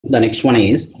The next one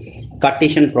is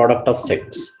Cartesian product of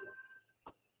sets.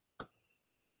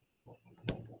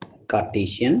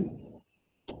 Cartesian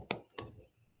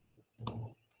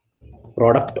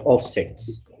product of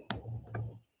sets.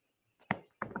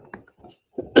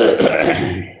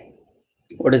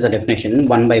 What is the definition?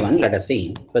 One by one, let us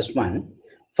see. First one,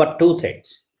 for two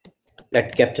sets,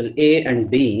 let capital A and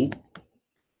B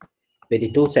be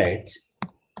the two sets,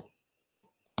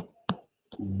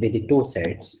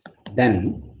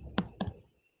 then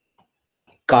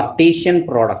Cartesian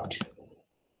product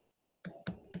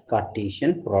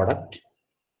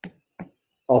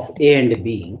of A and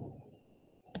B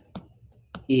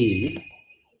is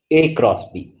A cross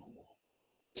B,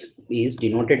 is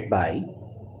denoted by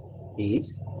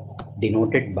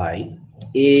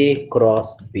A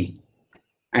cross B,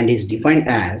 and is defined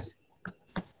as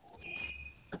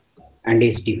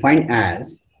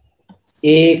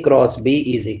A cross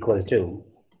B is equal to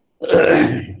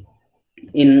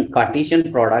in Cartesian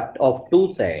product of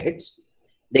two sets,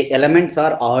 the elements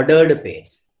are ordered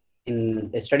pairs. In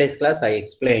yesterday's class, I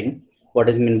explained what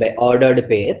is meant by ordered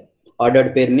pair.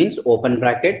 Ordered pair means open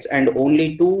brackets and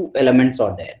only two elements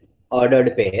are there.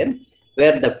 Ordered pair,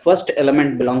 where the first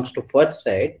element belongs to first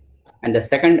set and the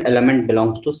second element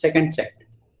belongs to second set.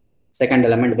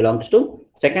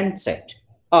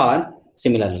 Or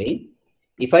similarly,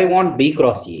 if I want B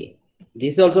cross A,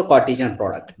 this is also Cartesian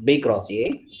product, B cross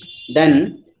A,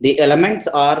 then the elements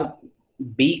are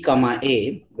B comma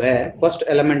A, where first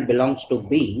element belongs to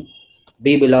B,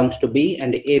 B belongs to B,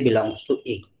 and A belongs to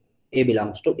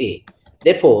A.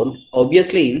 Therefore,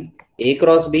 obviously, A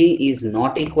cross B is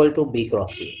not equal to B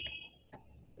cross A.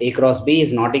 A cross B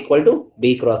is not equal to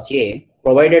B cross A,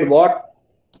 provided what?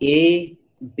 A,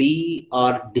 B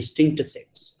are distinct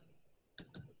sets.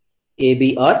 A,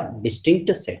 B are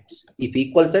distinct sets. If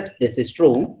equal sets, this is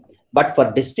true. But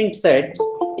for distinct sets,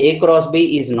 A cross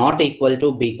B is not equal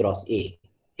to B cross A.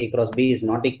 A cross B is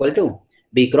not equal to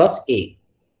B cross A.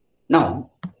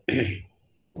 Now,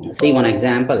 see one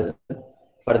example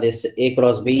for this A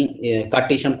cross B,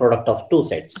 Cartesian product of two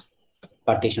sets.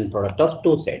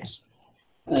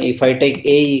 If I take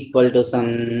A equal to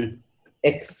some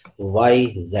X,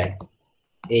 Y, Z, A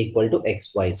equal to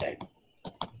X, Y, Z,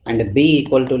 and B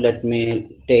equal to, let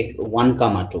me take 1,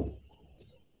 2.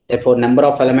 Therefore, number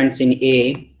of elements in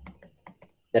A,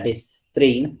 that is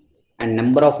 3, and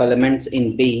number of elements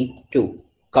in B, 2.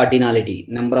 Cardinality.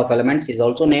 Number of elements is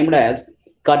also named as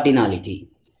cardinality.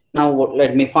 Now,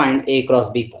 let me find A cross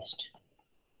B first.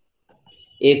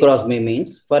 A cross B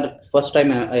means, for first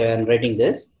time I am writing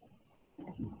this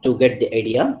to get the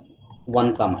idea,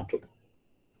 1, 2.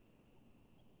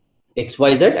 X,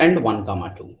 Y, Z and 1,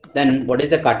 2. Then what is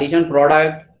the Cartesian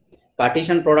product?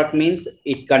 Cartesian product means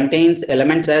it contains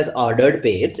elements as ordered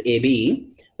pairs A, B,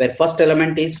 where first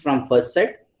element is from first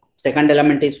set, second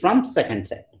element is from second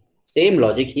set. Same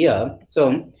logic here.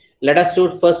 So let us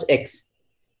choose first X.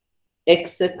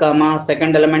 X comma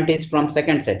second element is from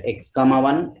second set, X comma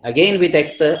 1. Again with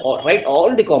X, or write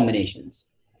all the combinations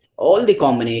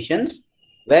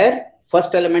where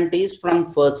first element is from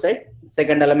first set,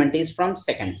 second element is from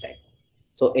second set.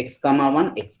 So X comma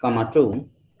 1, X comma 2,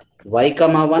 Y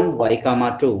comma 1, Y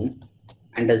comma 2,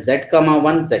 and Z comma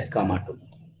 1, Z comma 2.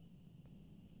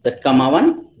 Z comma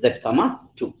 1, Z comma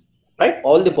 2. Right?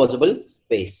 All the possible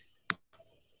ways.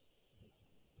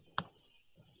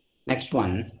 Next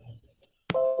one,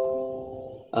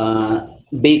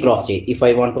 B cross A. If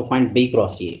I want to find B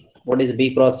cross A, what is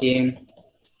B cross A?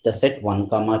 The set 1,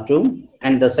 2,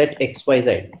 and the set X, Y,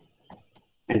 Z,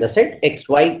 and the set X,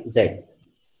 Y, Z,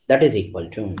 that is equal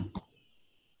to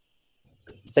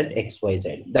set X, Y,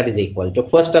 Z, that is equal to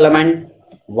first element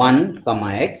 1,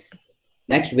 X.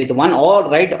 Next with 1, or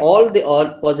write all the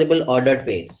possible ordered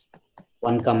pairs,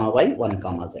 1, Y,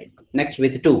 1, Z. Next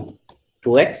with 2,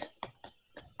 2X,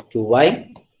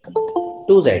 2Y,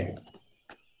 2Z,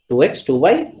 2X,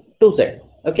 2Y, 2Z.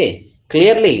 Okay,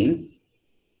 clearly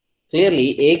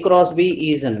A cross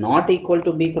B is not equal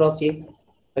to B cross A.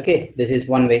 Okay, this is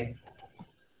one way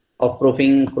of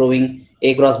proving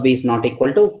A cross B is not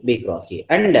equal to B cross A.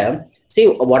 And see,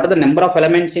 what are the number of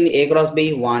elements in A cross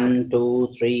B? 1,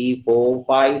 2, 3, 4,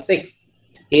 5, 6.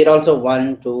 Here also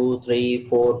 1, 2, 3,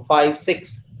 4, 5,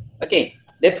 6. Okay,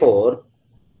 therefore,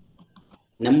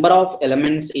 number of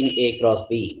elements in A cross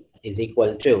B is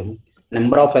equal to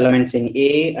number of elements in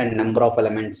A and number of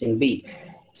elements in B.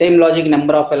 Same logic,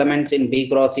 number of elements in B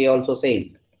cross A also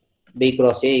same. B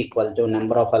cross A equal to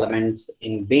number of elements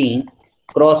in B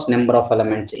cross number of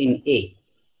elements in A.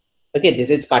 Okay, this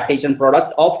is Cartesian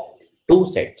product of two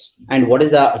sets. And what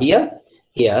is the here?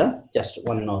 Here, just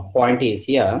one point is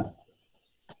here.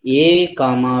 A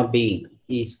comma B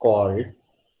is called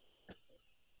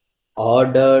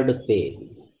ordered pair.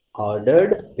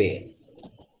 Ordered pair,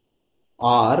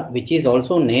 or which is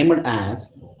also named as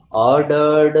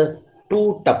ordered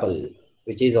two tuple,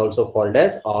 which is also called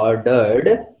as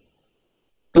ordered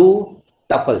two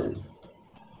tuple.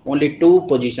 Only two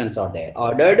positions are there.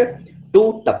 Ordered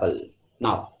two tuple.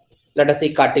 Now, let us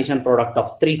see Cartesian product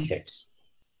of three sets.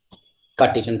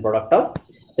 Cartesian product of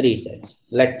three sets.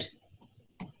 Let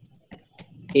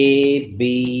A,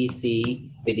 B, C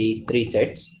be the three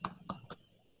sets,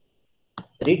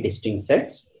 three distinct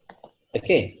sets.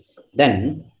 Okay.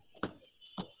 Then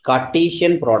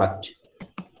Cartesian product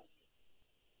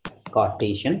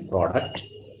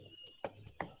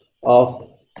of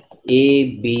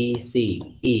A, B,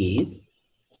 C is,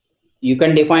 you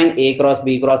can define A cross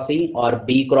B cross C, or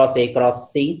B cross A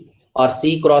cross C, or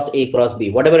C cross A cross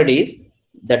B, whatever it is.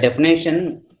 The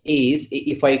definition is,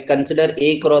 if I consider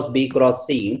A cross B cross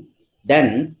C,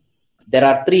 then there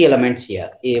are three elements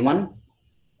here. A1,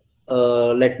 I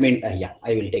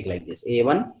will take like this: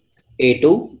 A1,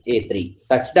 A2, A3,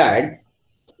 such that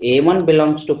A1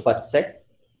 belongs to first set,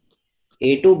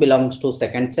 A2 belongs to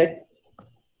second set,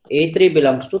 A3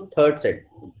 belongs to third set.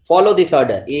 Follow this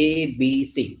order: A, B,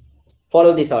 C.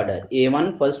 Follow this order: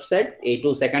 A1 first set,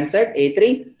 A2 second set,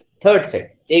 A3 third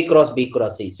set, A cross B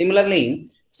cross C. Similarly,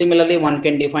 one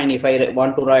can define, if I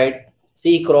want to write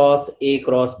C cross A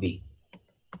cross B,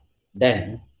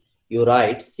 then you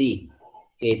write C,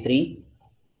 A3,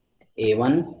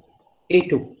 A1,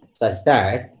 A2, such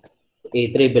that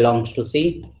A3 belongs to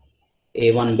C,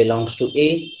 A1 belongs to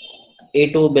A,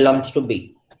 A2 belongs to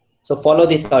B. So follow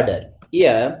this order.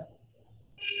 Here,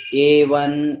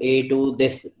 A1, A2,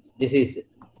 this is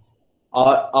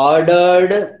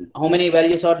ordered. How many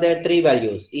values are there? Three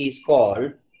values. Is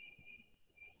called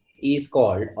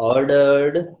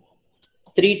ordered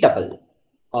three tuple.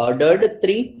 Ordered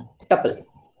three tuple.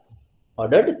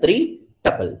 Ordered three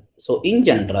tuple. So in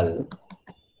general,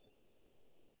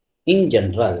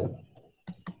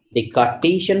 the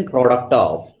Cartesian product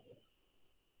of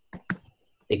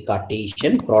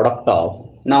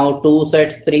now two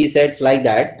sets, three sets, like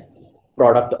that,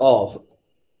 product of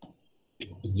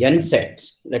n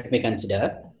sets. Let me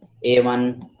consider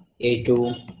A1, A2,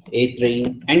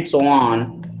 A3, and so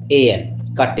on,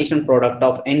 An. Cartesian product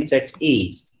of n sets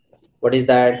is, what is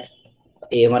that?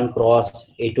 A1 cross,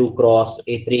 A2 cross,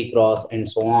 A3 cross, and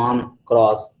so on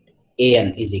cross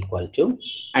An is equal to.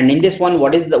 And in this one,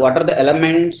 what are the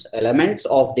elements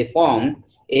of the form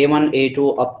A1,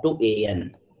 A2 up to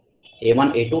An?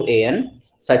 A1, A2, An,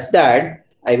 such that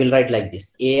I will write like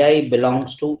this: Ai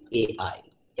belongs to Ai.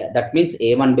 Yeah, that means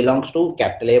A1 belongs to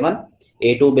capital A1,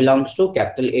 A2 belongs to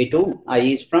capital A2, I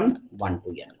is from 1 to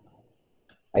n.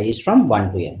 I is from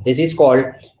 1 to n. This is called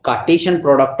Cartesian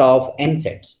product of n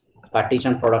sets.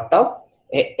 Cartesian product of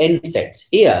n sets.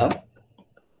 Here,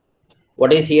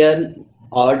 what is here?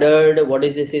 Ordered, what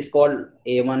is this? Is called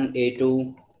A1,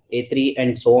 A2, A3,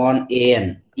 and so on,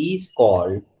 An is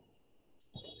called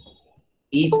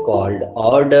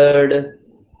ordered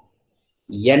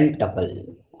n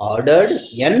tuple. Ordered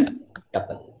n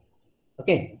tuple.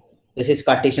 Okay, this is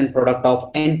Cartesian product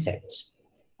of n sets.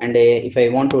 And if I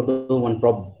want to do one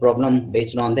problem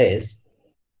based on this,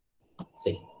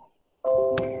 see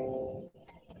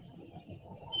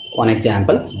one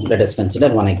example. Let us consider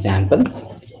one example.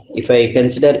 If I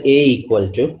consider A equal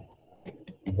to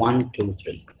 1, 2,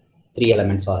 3, three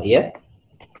elements are here.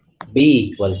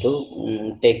 B equal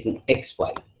to take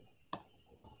xy,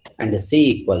 and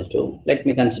C equal to, let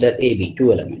me consider AB,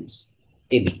 two elements,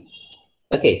 AB.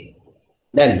 Okay,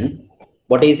 then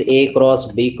what is A cross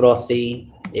B cross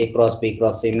C? A cross B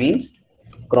cross C means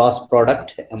cross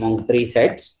product among three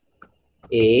sets,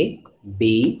 A,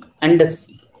 B, and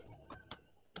C.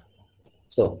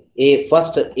 So A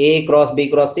cross B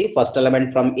cross C, first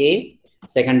element from A,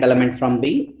 second element from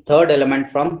B, third element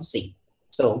from C.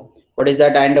 So what is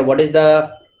that? And what is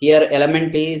the here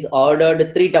element is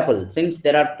ordered three tuple, since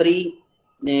there are three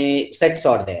sets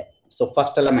are there. So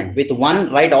first element with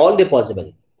 1, write all the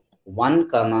possible: 1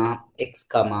 comma x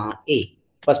comma A.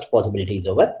 First possibility is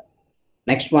over.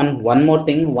 Next one more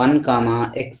thing: 1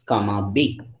 comma x comma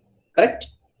B. Correct?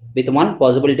 With one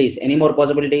possibilities. Any more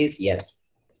possibilities? Yes.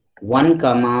 1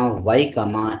 comma y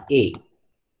comma A,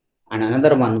 and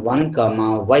another one 1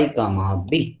 comma y comma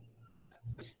B.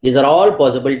 These are all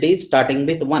possibilities starting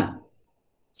with 1.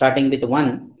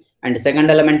 And the second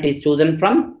element is chosen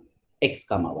from x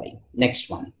comma y. Next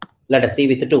one, let us see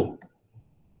with 2.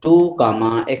 2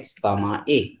 comma x comma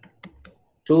A,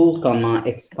 2 comma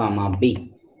x comma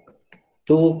B,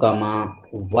 2 comma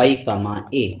y comma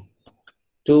A,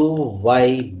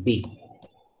 2yb.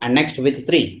 And next with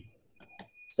 3.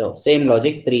 So same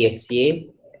logic, 3xa,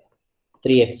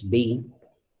 3xb.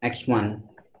 Next one,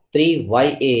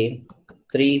 3ya,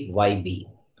 3yb,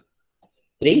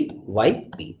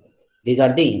 3yb.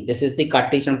 This is the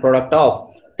Cartesian product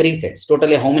of 3 sets.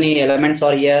 Totally, how many elements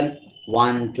are here?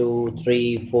 1, 2,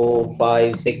 3, 4,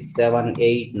 5, 6, 7,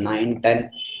 8, 9,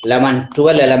 10, 11,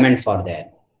 12 elements are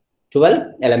there.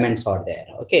 12 elements are there.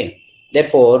 Okay.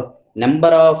 Therefore, number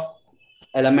of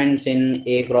elements in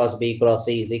A cross B cross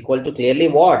C is equal to clearly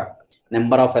what?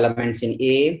 Number of elements in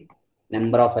A,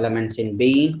 number of elements in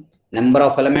B, number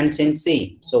of elements in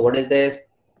C. So what is this?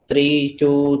 3,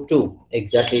 2, 2.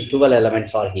 Exactly 12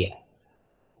 elements are here.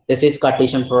 This is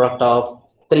Cartesian product of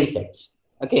 3 sets.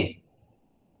 Okay.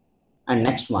 And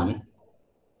next one.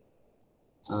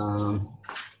 The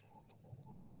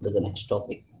next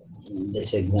topic.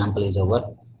 This example is over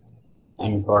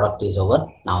and product is over.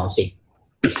 Now see.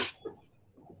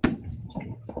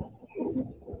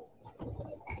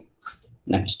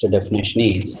 Next definition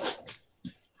is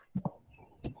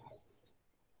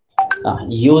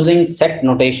using set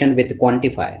notation with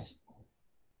quantifiers.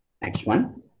 Next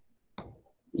one,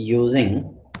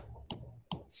 using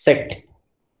set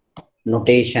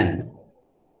notation,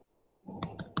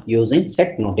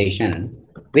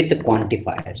 with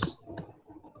quantifiers.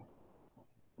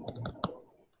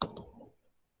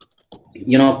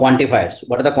 You know quantifiers.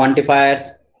 What are the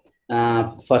quantifiers?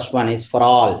 First one is for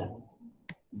all.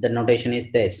 The notation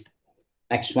is this.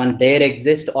 Next one, there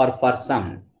exist, or for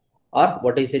some, or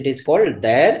what is it is called?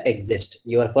 There exist.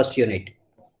 Your first unit.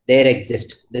 There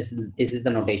exist. This is the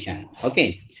notation.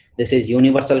 Okay. This is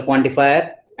universal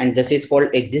quantifier, and this is called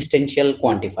existential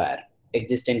quantifier.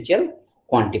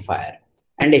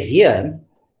 And here,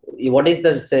 what is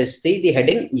the, see the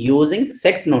heading, using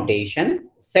set notation.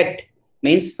 Set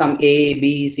means some A,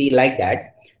 B, C like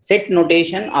that. Set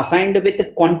notation assigned with a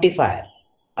quantifier.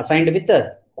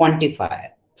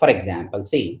 For example,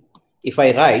 see, if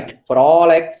I write for all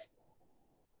x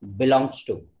belongs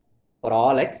to,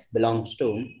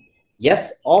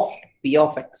 yes of p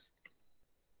of x.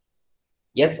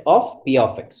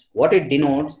 What it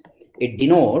denotes? It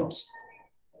denotes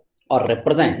or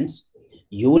represents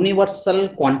universal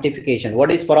quantification.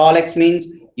 What is for all x means?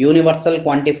 Universal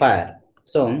quantifier.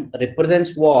 So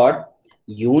represents what?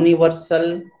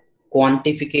 Universal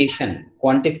quantification.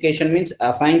 Quantification means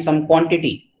assign some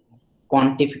quantity.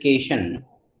 Quantification.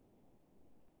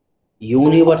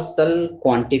 Universal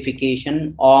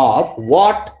quantification of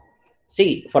what?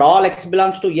 See, for all x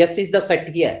belongs to, S is the set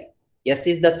here. S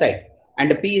is the set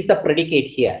and P is the predicate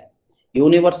here.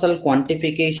 Universal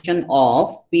quantification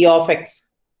of P of x.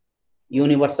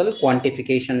 Universal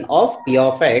quantification of P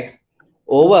of x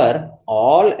over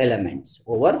all elements.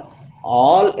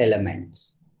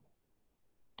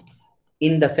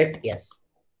 In the set, yes.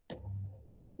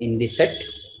 In the set,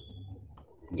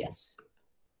 yes.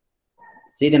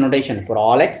 See the notation. For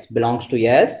all x belongs to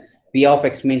yes, P of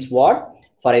x means what?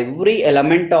 For every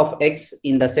element of x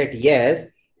in the set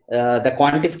yes, the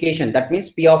quantification, that means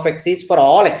P of x is for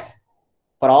all x,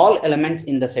 for all elements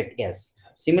in the set yes.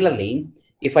 Similarly,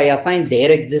 if I assign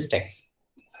there exist x,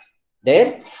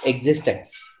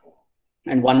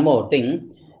 and one more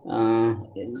thing,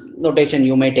 notation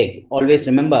you may take. Always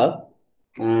remember,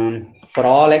 for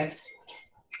all x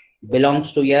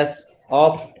belongs to yes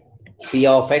of P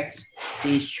of x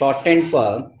is shortened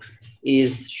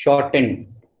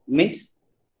means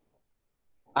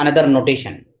another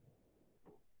notation.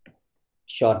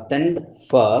 Shortened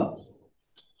for,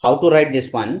 how to write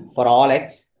this one? For all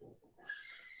x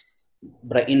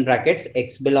in brackets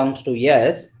x belongs to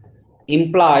yes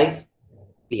implies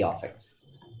P of x.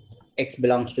 X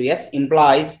belongs to yes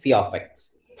implies P of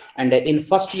x. And in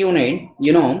first unit,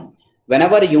 you know,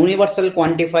 whenever universal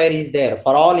quantifier is there,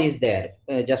 for all is there,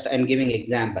 just I'm giving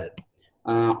example.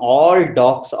 All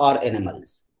dogs are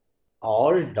animals.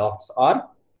 For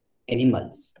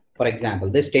example,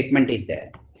 this statement is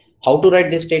there. How to write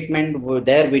this statement?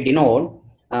 There we denote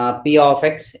P of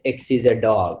x, x is a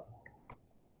dog.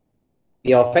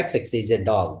 P of x, x is a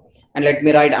dog. And let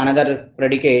me write another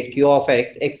predicate, Q of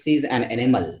x, x is an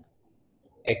animal.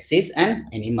 X is an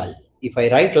animal. If I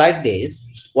write like this,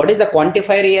 what is the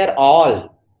quantifier here?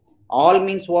 All. All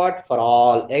means what? For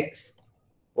all x.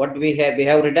 What we have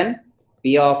written?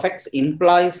 P of x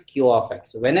implies Q of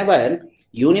x. Whenever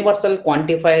universal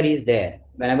quantifier is there,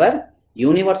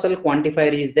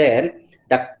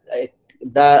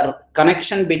 the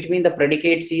connection between the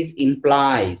predicates is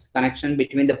implies.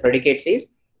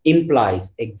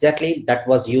 Exactly that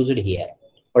was used here.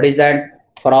 What is that?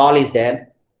 For all is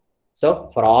there.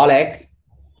 So for all x,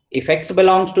 if x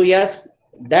belongs to yes,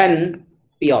 then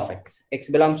P of X. X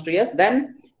belongs to S,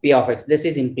 then P of X. This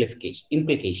is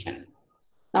implication.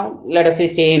 Now let us say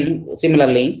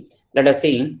similarly, let us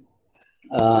see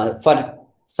for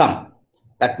sum.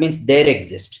 That means there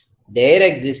exists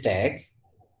X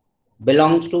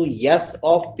belongs to S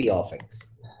of P of X.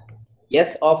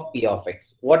 S of P of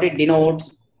X. What it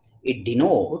denotes? It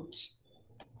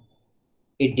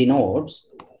denotes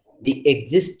the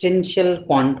existential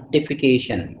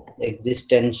quantification.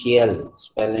 Existential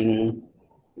spelling,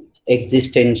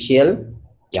 existential,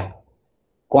 yeah,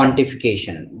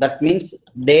 quantification. That means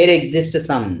there exists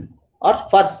some, or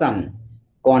for some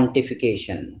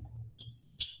quantification,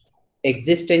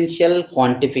 existential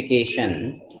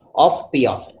quantification of P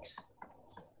of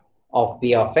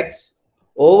X,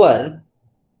 over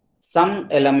some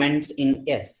elements in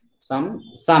S.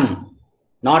 Some,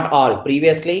 not all.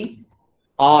 Previously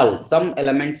all, some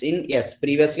elements in S.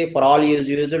 Previously for all is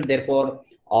used, therefore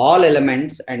all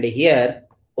elements, and here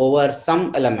over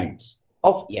some elements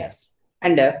of S.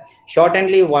 And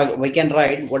shortly we can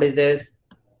write, what is this?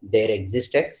 There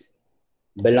exists X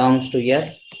belongs to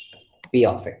S P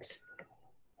of X.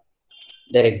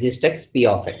 There exists X P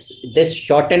of X. This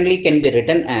shortly can be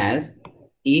written as,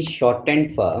 is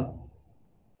shortened for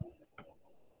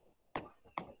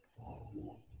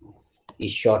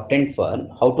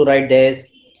how to write this?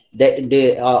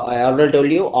 I already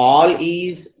told you, all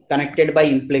is connected by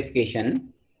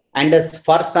implication, and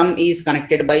for some is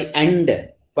connected by and.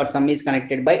 For some is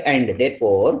connected by and.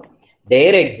 Therefore,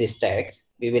 there exists X.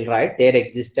 We will write there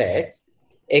exists X.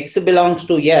 X belongs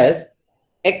to S.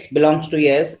 X belongs to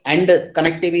S, and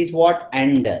connective is what?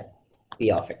 And P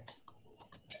of X.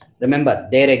 Remember,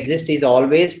 there exists is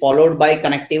always followed by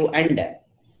connective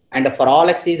and for all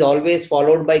X is always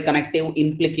followed by connective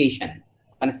implication.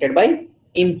 Connected by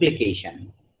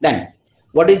implication. Then,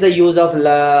 what is the use of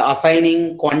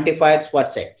assigning quantifiers for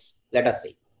sets? Let us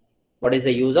see. What is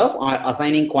the use of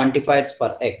assigning quantifiers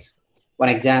for X? One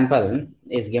example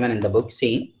is given in the book.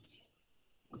 See,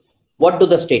 what do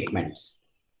the statements?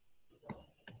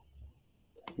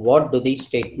 What do these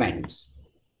statements?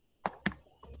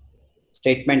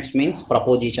 Statements means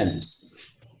propositions,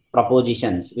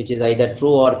 which is either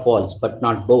true or false, but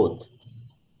not both.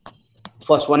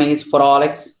 First one is, for all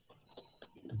X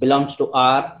belongs to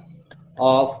R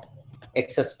of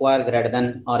X square greater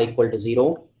than or equal to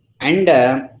 0, and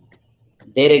there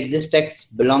exists X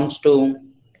belongs to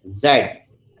Z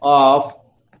of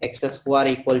X square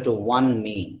equal to 1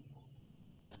 mean.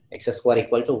 X square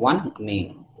equal to 1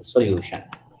 mean. Solution.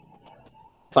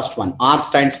 First one, R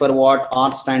stands for what?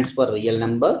 R stands for real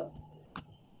number.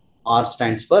 R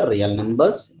stands for real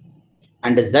numbers,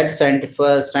 and Z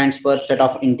stands for set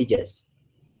of integers.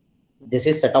 This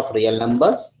is set of real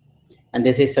numbers, and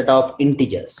this is set of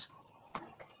integers.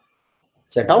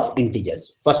 Set of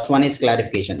integers. First one is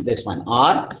clarification. This one,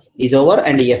 R is over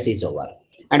and S is over.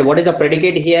 And what is the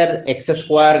predicate here? X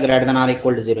square greater than or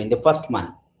equal to 0 in the first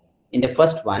one. In the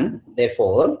first one,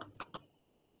 therefore,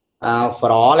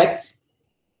 for all X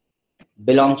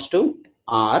belongs to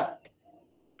R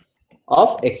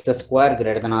of X square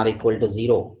greater than or equal to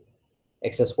 0.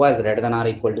 X square greater than or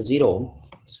equal to 0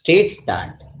 states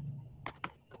that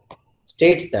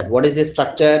what is the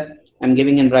structure? I'm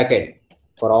giving in bracket.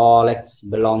 For all X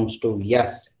belongs to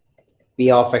S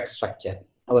P of X structure.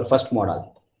 Our first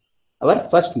model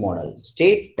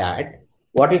states that,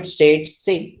 what it states,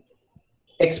 see,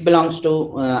 X belongs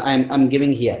to I'm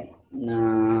giving here,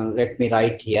 let me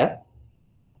write here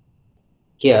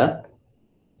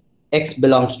X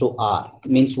belongs to R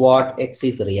means what? X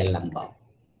is real number.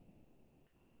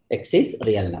 X is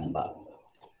real number.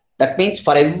 That means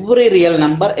for every real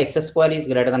number, X square is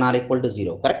greater than or equal to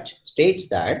 0. Correct? States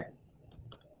that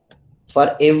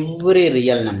for every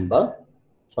real number,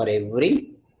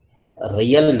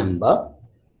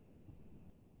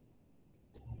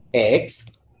 X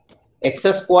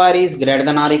square is greater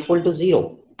than or equal to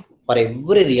 0. For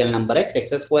every real number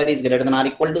X square is greater than or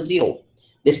equal to 0.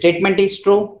 This statement is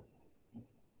true.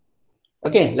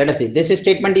 Okay, let us see. This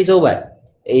statement is over.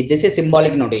 This is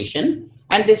symbolic notation,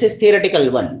 and this is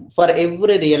theoretical one. For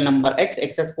every real number X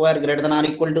square greater than or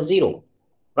equal to 0.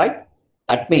 Right?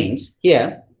 That means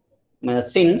here,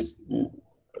 since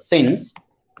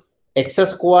X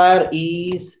square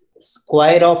is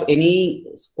square of any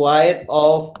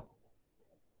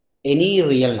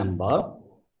real number,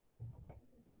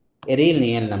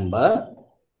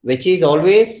 which is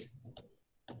always,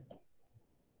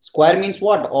 square means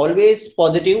what? Always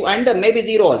positive and maybe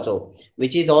 0 also,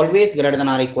 which is always greater than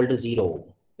or equal to 0.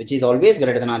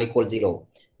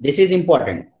 This is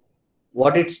important.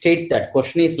 what it states, that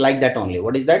question is like that only.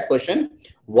 What is that question?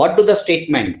 What do the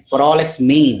statement for all x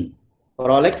mean? For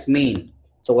all x mean.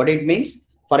 So what it means?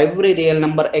 For every real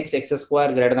number x, x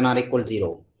square greater than or equal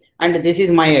 0. And this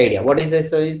is my idea. What is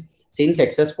this? Since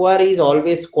x square is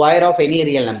always square of any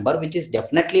real number, which is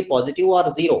definitely positive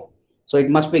or 0. So it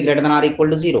must be greater than or equal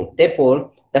to 0.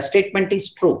 Therefore, the statement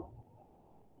is true.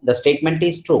 The statement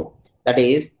is true. That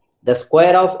is, the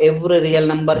square of every real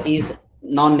number is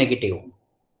non-negative.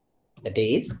 That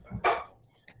is,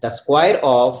 the square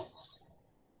of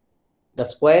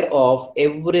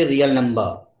every real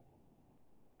number,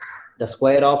 the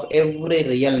square of every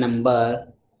real number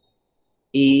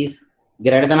is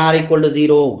greater than or equal to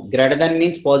 0. Greater than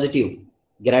means positive.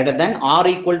 Greater than or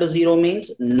equal to 0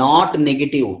 means not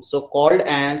negative. So called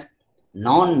as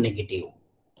non-negative.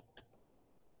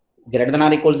 Greater than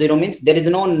or equal to 0 means there is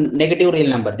no negative real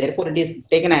number. Therefore, it is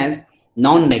taken as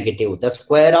non-negative. The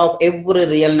square of every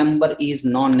real number is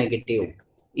non-negative.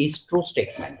 Is true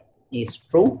statement. Is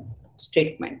true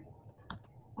statement.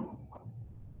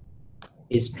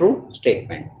 Is true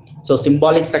statement. So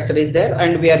symbolic structure is there,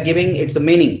 and we are giving its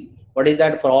meaning. What is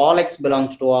that? For all x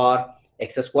belongs to R,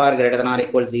 x square greater than or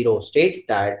equal 0 states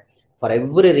that for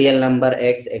every real number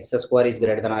x, x square is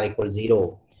greater than or equal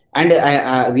 0. And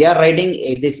we are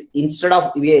writing this instead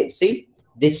of, we see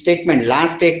this statement,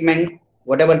 last statement,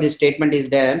 whatever this statement is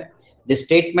there, this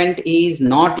statement is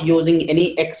not using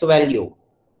any x value.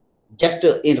 Just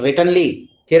in writtenly,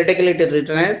 theoretically it is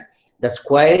written as the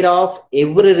square of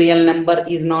every real number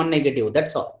is non-negative.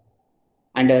 That's all.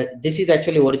 And this is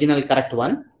actually original correct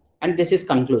one. And this is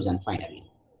conclusion finally.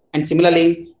 And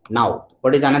similarly, now,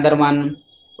 what is another one?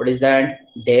 What is that?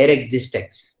 There exists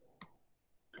x.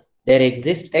 There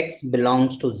exists x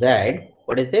belongs to z.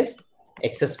 What is this?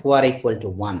 X square equal to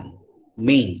 1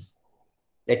 means,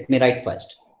 let me write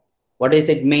first. What is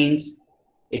it means?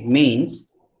 It means,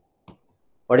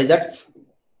 what is that?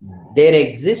 There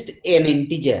exists an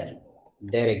integer.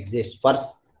 There exists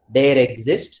first. There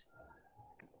exists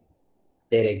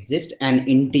an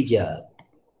integer.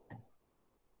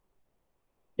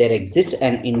 There exists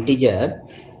an integer.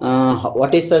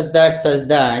 What is such that? Such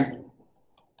that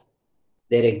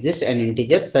there exists an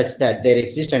integer such that there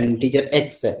exists an integer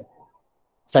x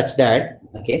such that,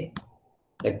 okay,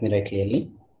 let me write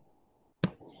clearly.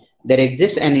 There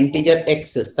exists an integer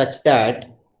x such that,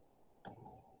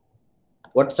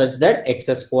 what such that? X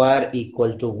square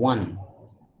equal to 1.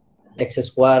 X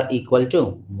square equal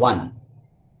to 1.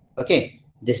 Okay,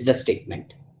 this is the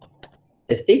statement.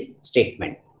 This is the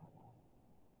statement.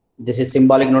 This is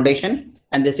symbolic notation,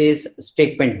 and this is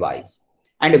statement wise.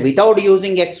 And without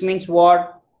using x means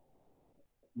what?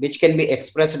 Which can be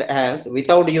expressed as,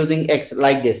 without using x,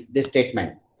 like this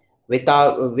statement,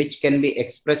 without, which can be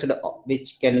expressed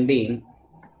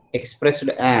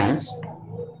as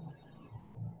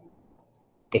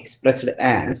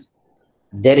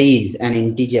there is an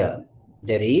integer.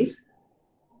 There is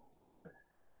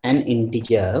an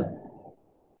integer.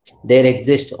 There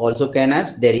exists also can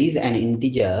as there is an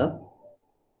integer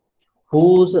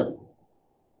whose,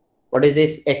 what is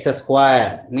this? X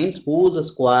square means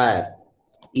whose square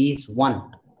is 1.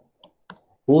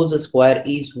 Whose square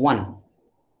is 1.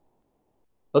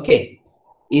 Okay.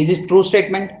 Is it true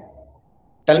statement?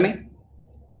 Tell me.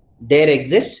 There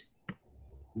exists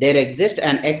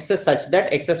an x such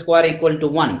that x square equal to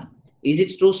 1. Is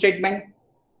it true statement?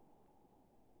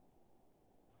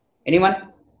 Anyone?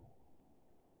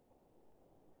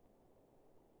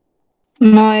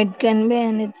 No, it can be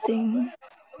anything.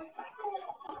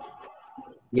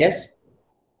 Yes.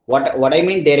 What I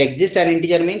mean, there exists an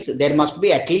integer means there must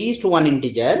be at least one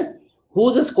integer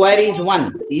whose square is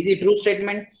 1. Is it true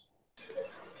statement?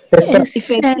 Yes, if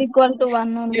x equal to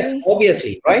 1 only. Yes,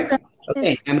 obviously, right?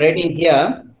 Okay, I'm writing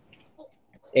here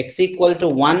x equal to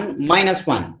 1 minus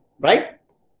 1, right?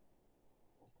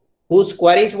 Whose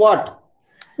square is what?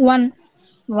 1.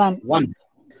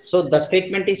 So the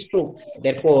statement is true.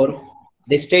 Therefore,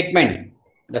 the statement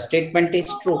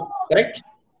is true, correct?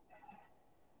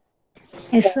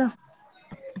 Yes, sir.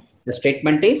 The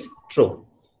statement is true.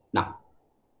 Now,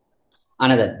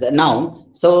 now,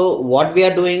 so what we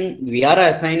are doing, we are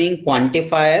assigning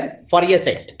quantifier for a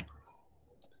set.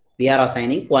 We are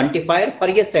assigning quantifier for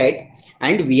a set,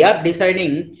 and we are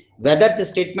deciding whether the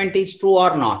statement is true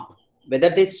or not. Whether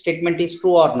this statement is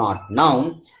true or not.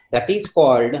 Now, that is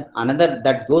called another,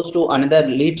 that goes to another,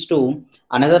 leads to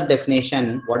another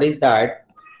definition. What is that?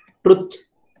 Truth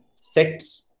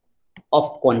sets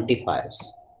of quantifiers.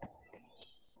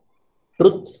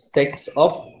 Truth sets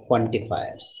of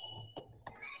quantifiers.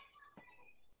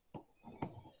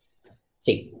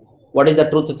 See, what is the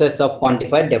truth sets of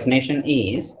quantifier? Definition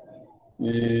is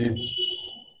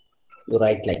You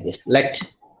write like this. Let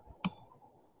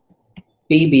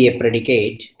P be a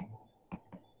predicate.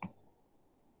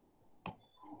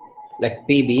 Let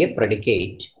P be a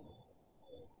predicate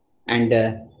and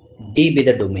D be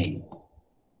the domain.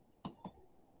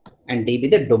 And D be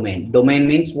the domain. Domain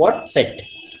means what? Set.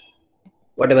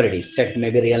 Whatever it is. Set,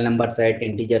 maybe real number set,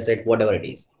 integer set, whatever it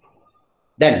is.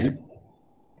 Then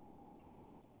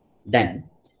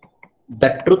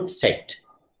the truth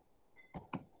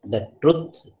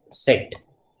set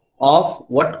of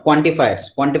what? Quantifiers.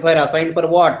 Quantifier assigned for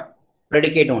what?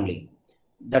 Predicate only.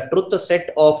 The truth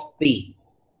set of P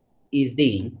is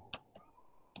the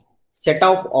set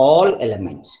of all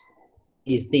elements.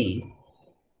 Is the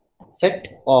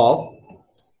set of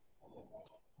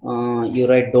you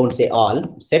write, don't say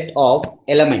all, set of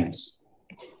elements.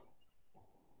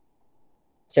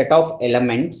 Set of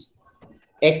elements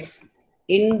X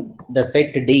in the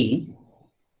set D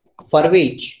for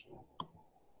which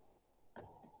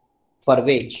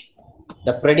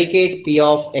the predicate P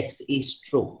of X is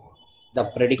true. The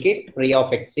predicate P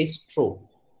of X is true.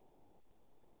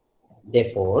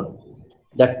 Therefore,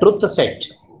 the truth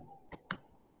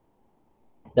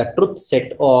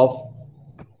set of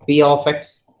P of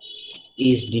X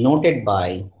is denoted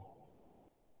by,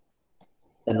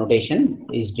 the notation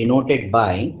is denoted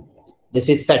by, this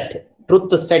is set,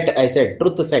 truth set, I said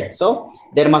truth set. So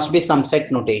there must be some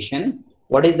set notation.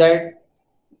 What is that?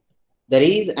 There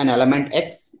is an element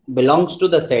X belongs to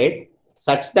the set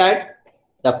such that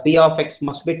the P of X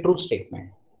must be true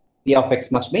statement. P of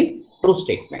X must be true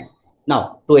statement.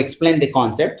 Now, to explain the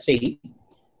concept, see,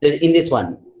 in this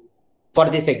one, for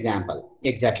this example,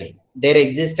 exactly, there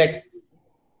exists X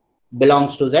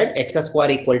belongs to Z, X square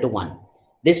equal to 1.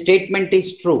 This statement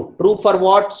is true. True for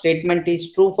what? Statement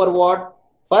is true for what?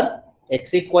 For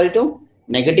X equal to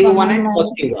 -1 and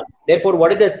 +1. Therefore,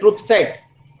 what is the truth set?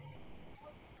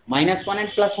 -1 and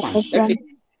 +1. That's it.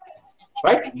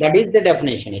 Right? That is the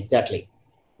definition exactly.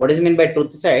 What is meant by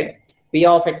truth set? P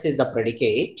of X is the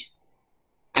predicate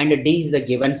and D is the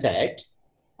given set.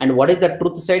 And what is the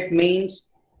truth set means?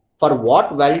 For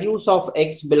what values of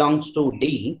X belongs to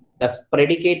D, the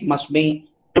predicate must be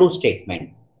true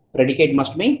statement. Predicate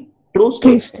must be true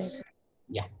statement.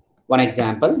 Yeah. One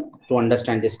example to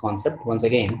understand this concept once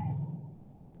again.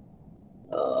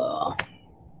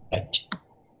 Right.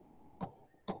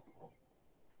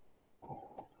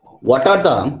 What are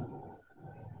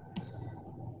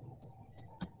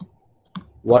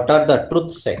the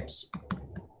truth sets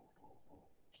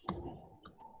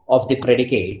of the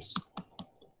predicates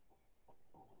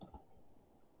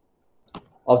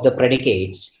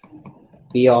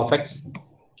P of X,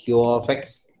 Q of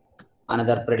X,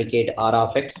 another predicate R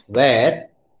of X, where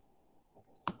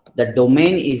the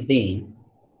domain is the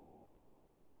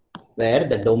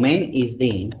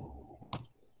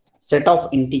set of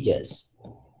integers.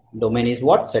 Domain is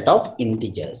what? Set of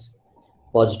integers.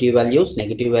 Positive values,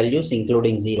 negative values,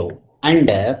 including 0. And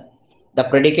the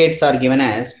predicates are given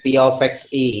as P of X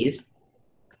is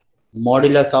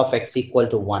modulus of X equal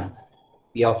to 1.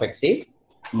 P of X is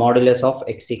modulus of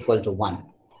X equal to 1.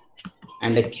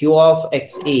 And the Q of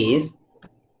X is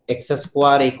X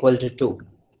square equal to 2.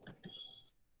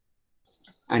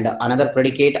 And another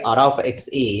predicate R of X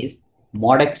is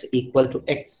mod X equal to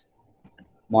X.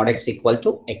 Mod X equal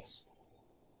to X.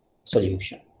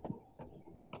 Solution.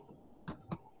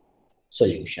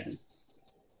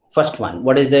 First one,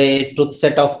 what is the truth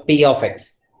set of P of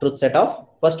X? Truth set of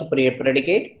first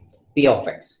predicate P of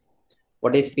X.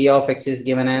 What is P of X is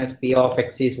given as? P of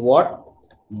X is what?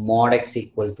 Mod X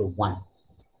equal to 1.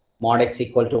 Mod X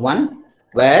equal to 1,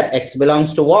 where X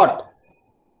belongs to what?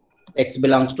 X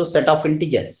belongs to set of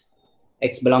integers.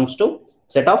 X belongs to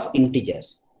set of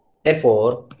integers.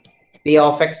 Therefore, P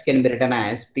of X can be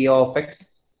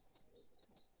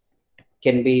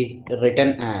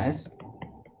written as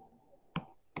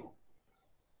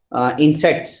in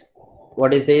sets.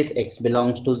 What is this? X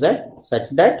belongs to Z such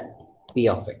that P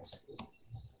of X.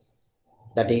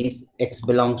 That is, X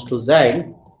belongs to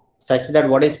Z such that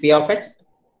what is P of X?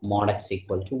 Mod X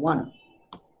equal to 1.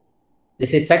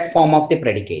 This is set form of the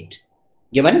predicate.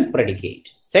 Given predicate.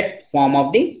 Set form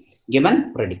of the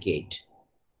given predicate.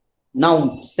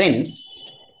 Now, since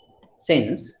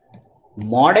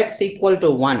mod X equal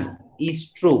to 1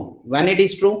 is true, when it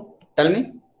is true? Tell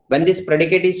me, when this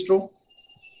predicate is true?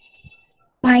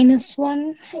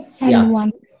 -1 and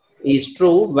 1. Is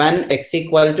true when X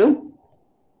equal to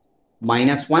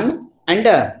 -1 and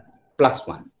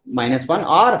 +1. -1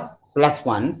 or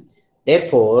 +1.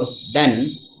 Therefore,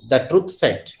 then the truth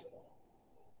set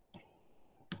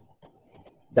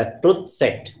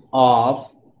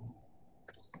of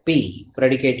P.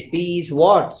 Predicate P is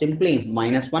what? Simply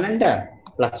 -1 and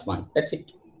 +1. That's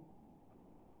it.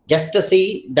 Just to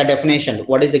see the definition.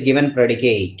 What is the given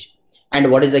predicate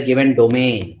and what is the given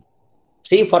domain?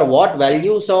 See, for what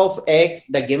values of X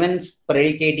the given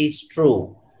predicate is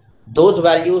true, those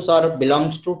values are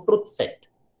belongs to truth set.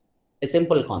 A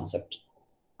simple concept.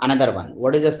 Another one.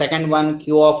 What is the second one?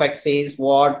 Q of X is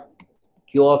what?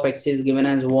 Q of X is given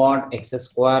as what? X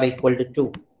square equal to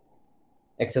 2.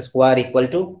 X square equal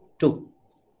to 2.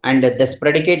 And this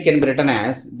predicate can be written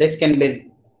as, this can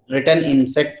be written in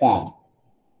set form.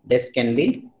 This can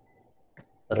be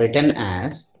written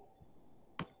as,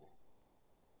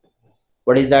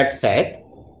 what is that set?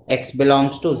 X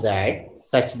belongs to Z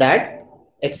such that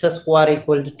X square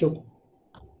equal to 2.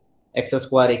 X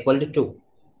square equal to 2.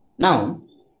 Now,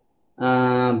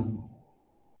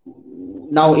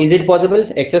 now is it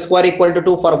possible? X square equal to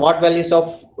 2 for what values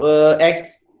of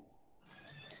X?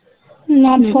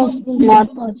 Not possible.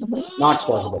 Not possible. Not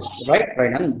possible, right?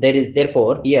 Right. There is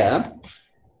therefore here,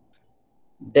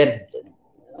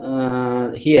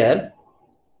 here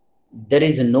there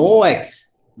is no X.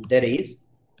 There is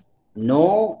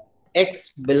no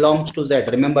X belongs to Z.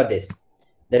 Remember this.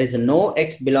 There is no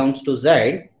X belongs to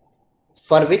Z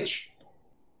for which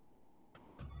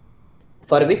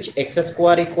X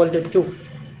square equal to 2.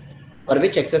 For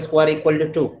which X square equal to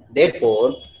 2.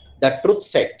 Therefore, the truth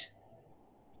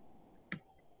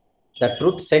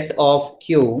set of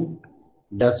Q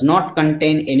does not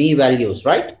contain any values,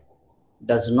 right?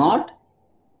 Does not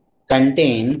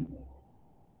contain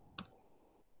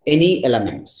any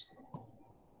elements.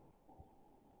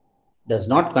 Does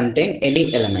not contain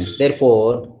any elements.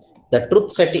 Therefore, the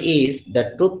truth set is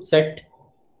the truth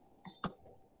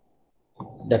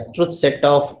set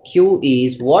of Q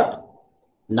is what?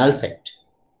 Null set.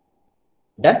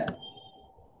 Done?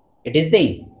 It is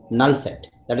the null set.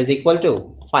 That is equal to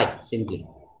 5 simply.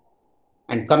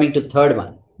 And coming to third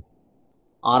one,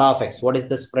 R of X. What is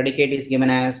this predicate is given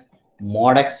as?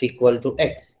 Mod X equal to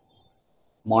X.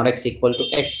 Mod X equal to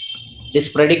X. This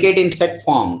predicate in set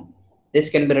form, this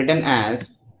can be written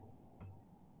as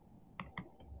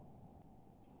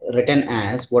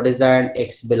what is that?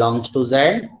 X belongs to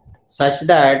Z such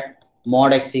that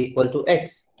mod X equal to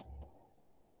X.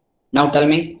 Now tell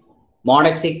me, mod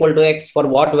X equal to X for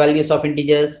what values of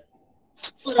integers?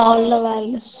 For all the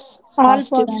values. All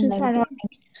Positive positive and and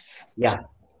negatives. Yeah.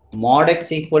 Mod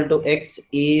X equal to X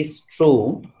is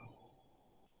true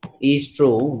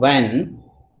when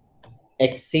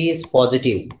X is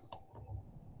positive.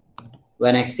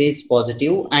 When X is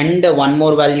positive and one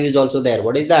more value is also there.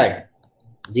 What is that?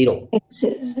 0.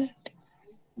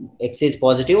 X is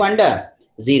positive and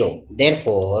 0.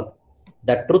 Therefore,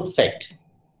 the truth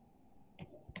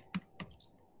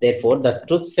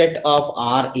set of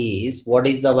R is what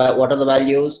are the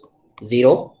values?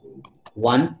 0,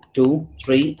 1, 2,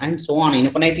 3, and so on.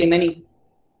 Infinitely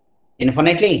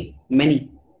many.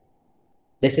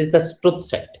 This is the truth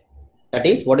set. That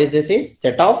is, what is this? Is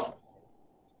set of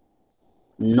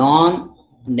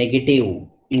non-negative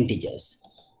integers.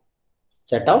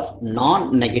 Set of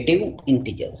non-negative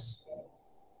integers.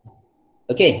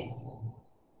 Okay.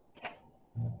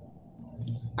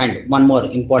 And one more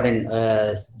important,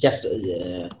 I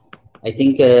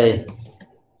think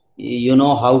you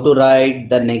know how to write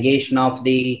the negation of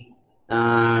the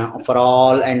for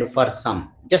all and for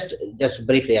some. Just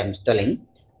briefly, I'm telling.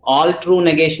 All true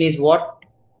negation is what?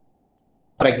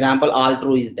 For example, all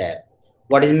true is there.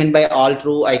 What is meant by all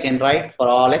true? I can write for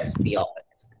all X, P of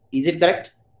X. Is it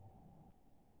correct?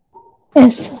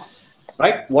 Yes.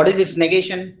 Right. What is its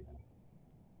negation?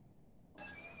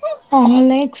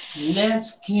 All X.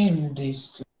 Let's kill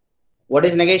this. What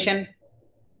is negation?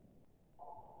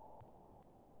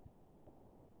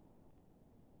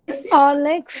 All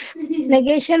X.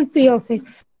 Negation P of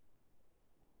X.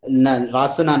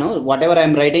 Rasu Nanu, whatever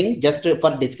I'm writing, just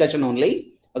for discussion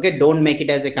only. Okay, don't make it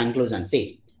as a conclusion.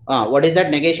 See, what is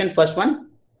that negation? First one,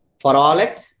 for all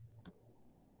X,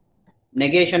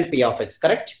 negation P of X,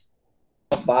 correct?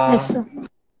 Yes, sir.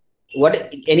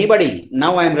 What, anybody?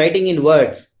 Now I'm writing in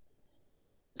words.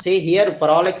 See here, for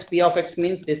all X, P of X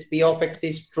means this P of X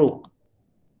is true.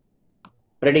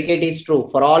 Predicate is true.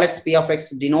 For all X, P of X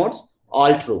denotes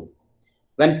all true.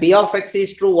 When P of X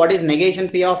is true, what is negation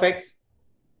P of X?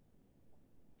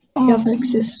 P of X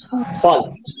is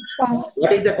False.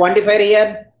 What is the quantifier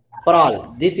here? For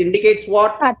all. This indicates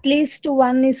what? At least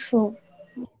one is 4.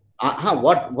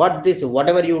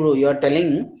 Whatever you are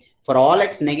telling, for all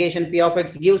X, negation P of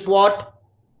X gives what?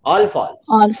 All false.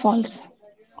 all false.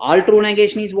 All true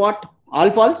negation is what?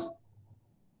 All false.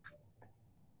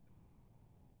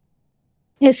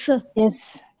 Yes, sir.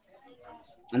 Yes.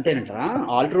 అంతేనంటారా?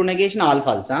 All true negation all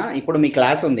ఫాల్సా? ఇప్పుడు మీ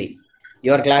class ఉంది,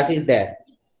 your class is there,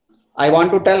 I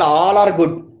want to tell all are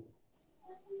good.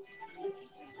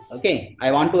 Okay, I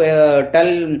want to tell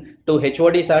to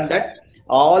HOD sir that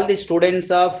all the students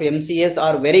of MCS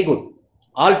are very good,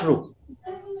 all true.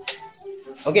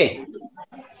 Okay,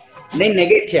 then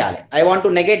negate cheyali. I want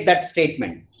to negate that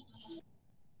statement.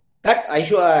 That I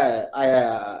should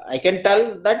I can tell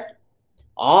that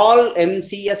all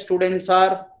MCS students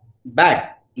are bad.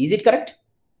 Is it correct?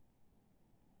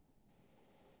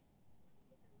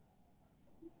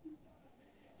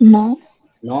 No.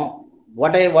 No.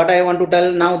 What I want to tell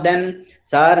now then,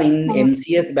 sir, in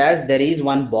MCS batch there is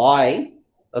one boy,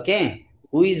 okay,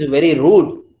 who is very rude.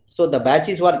 So the batch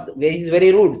is very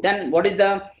rude. Then what is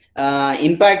the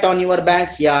impact on your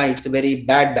batch? Yeah, it's a very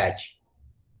bad batch.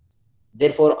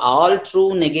 Therefore, all true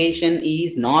negation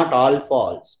is not all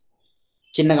false.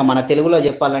 చిన్నగా మన తెలుగులో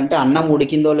చెప్పాలంటే అన్నం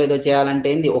ఉడికిందో లేదో చేయాలంటే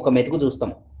ఏంది, ఒక మెతుకు చూస్తాం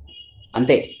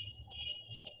అంతే.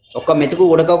 ఒక మెతుకు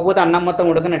ఉడకకపోతే అన్నం మొత్తం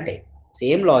ఉడకనట్టే.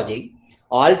 Same logic,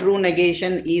 all true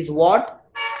negation is what?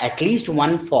 At least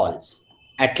one false.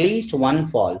 At least one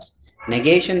false.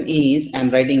 Negation is, I'm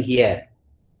writing here,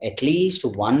 at least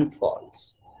one false.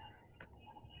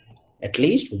 At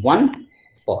least one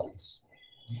false.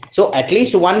 So at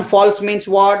least one false means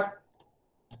what?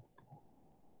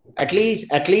 At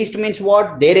least means what?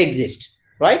 There exists,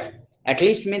 right? At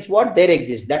least means what? There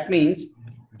exists. That means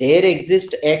there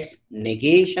exists X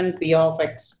negation P of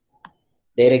X.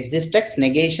 There exists X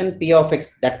negation P of X.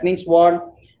 That means what?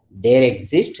 There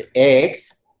exists X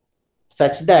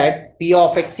such that P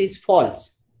of X is false.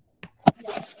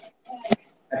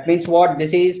 That means what?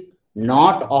 This is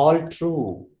not all true.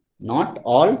 Not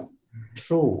all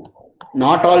true.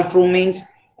 Not all true means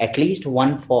at least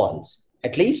one false.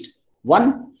 At least one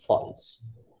false.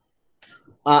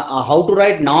 How to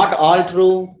write not all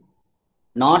true?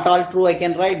 Not all true, I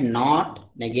can write not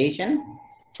negation.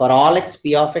 For all X, P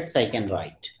of X, I can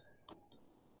write.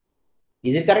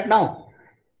 Is it correct now?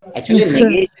 Actually, Yes,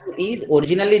 negation is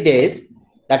originally this.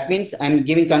 That means I'm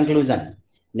giving conclusion.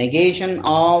 Negation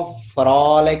of for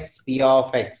all X, P of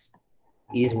X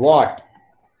is what?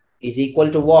 Is equal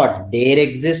to what? There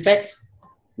exists X,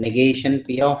 negation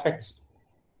P of X.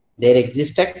 There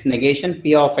exists X, negation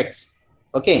P of X.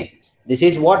 Okay, this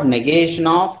is what? Negation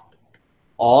of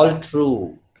all true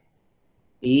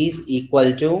is equal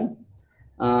to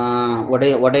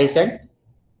what I said?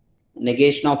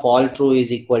 Negation of all true is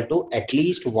equal to at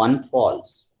least one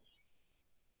false.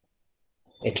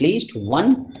 At least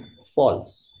one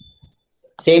false.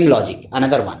 Same logic.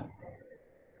 Another one,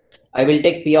 I will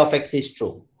take P of X is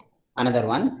true. Another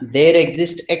one, there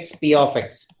exists X P of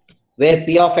X, where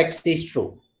P of X is true.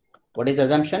 What is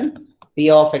assumption? P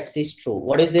of X is true.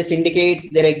 What is this indicates?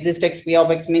 There exists X P of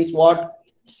X means what?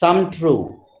 Some true.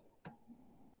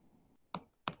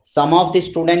 Some of the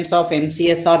students of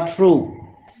MCS are true.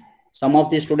 Some of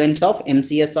the students of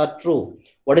MCS are true.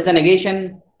 What is the negation?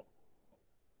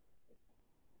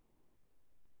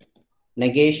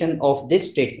 Negation of this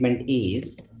statement is,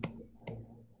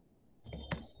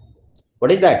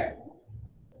 what is that?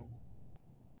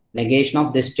 Negation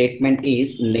of this statement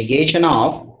is negation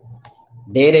of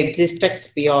there exists X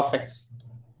P of X.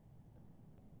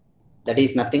 That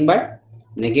is nothing but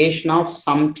negation of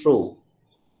some true.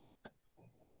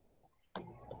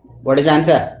 What is the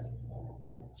answer?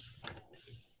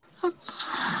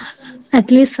 at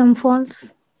least some false.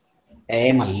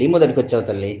 మళ్ళీ మొదటికి వచ్చావు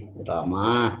తల్లి Rama.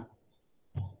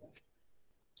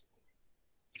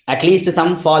 At least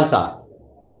some false are.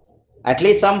 At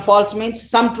least some false means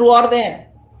some true are there.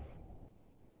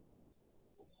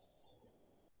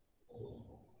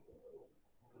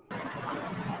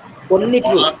 Only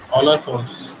true. All are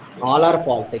false. All are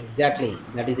false. Exactly.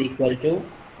 That is equal to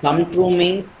some true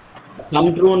means some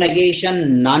true negation,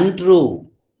 none true.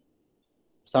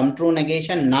 Some true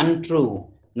negation, none true.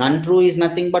 None true is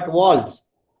nothing but false.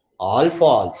 All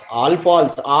false. All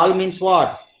false. All means what?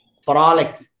 For all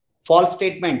X. False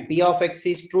statement. P of X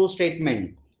is true statement.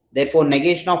 Therefore,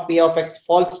 negation of P of X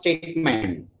false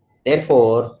statement.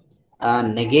 Therefore,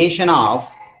 negation of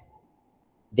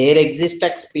there exists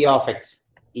X P of X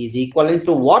is equivalent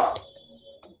to what?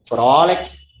 For all X,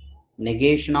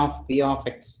 negation of P of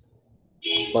X.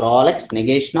 For all X,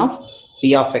 negation of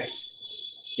P of X.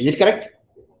 Is it correct?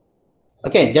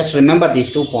 Okay, just remember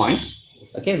these 2 points.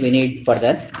 Okay, we need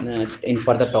further in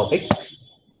further topic.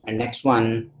 And next one,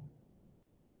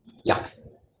 yeah,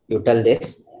 you tell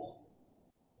this.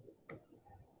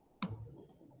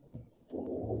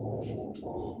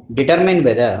 Determine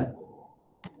whether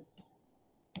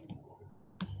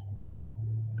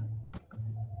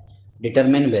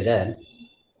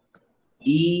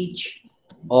each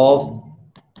of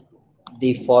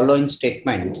the following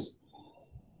statements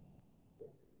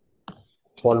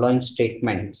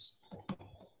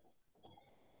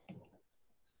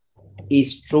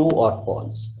is true or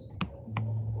false.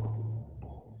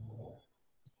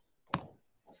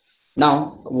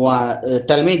 Now,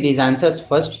 tell me these answers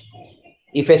first.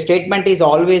 If a statement is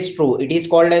always true, it is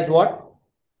called as what?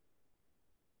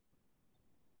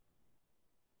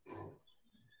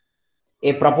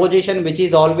 A proposition which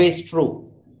is always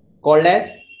true, called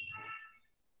as?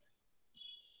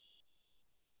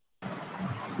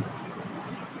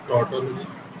 Tautology.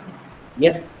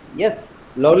 Yes,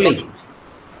 loudly.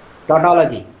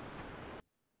 Tautology.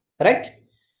 Correct?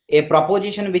 A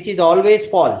proposition which is always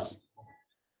false.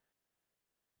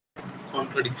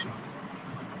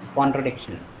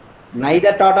 Contradiction.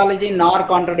 Neither tautology nor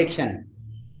contradiction.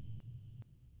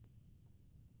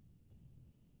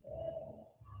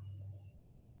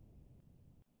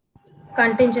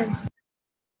 Contingency.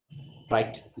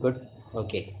 Right, good.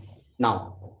 Okay.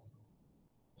 Now,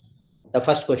 the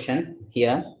first question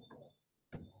here,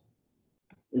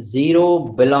 0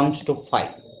 belongs to 5.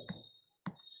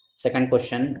 Second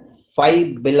question,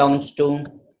 5 belongs to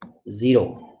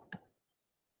 0.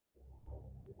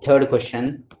 Third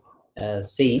question,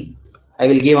 C. I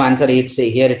will give answer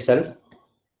here itself.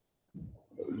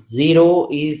 0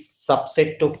 is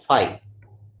subset to 5.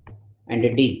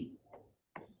 And D.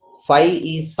 5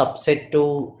 is subset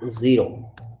to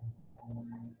 0.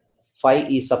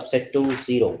 5 is subset to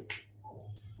 0.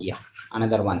 Yeah,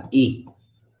 another one. E.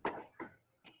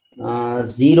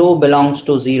 0 belongs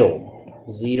to 0.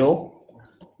 0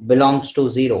 belongs to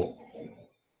 0.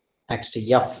 Next,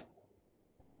 F.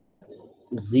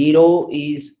 0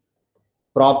 is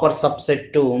proper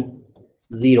subset to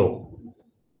 0.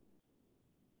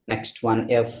 Next one,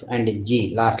 F and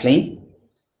G. Lastly,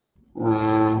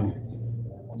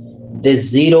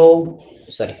 this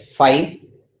 5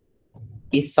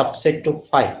 is subset to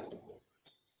 5.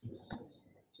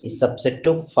 Is subset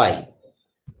to 5.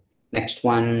 Next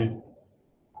one,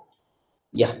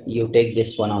 yeah, you take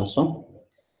this one also.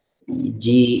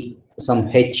 G, some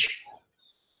H.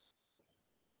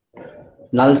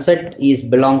 Null set is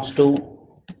belongs to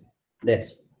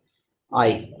this.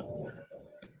 I.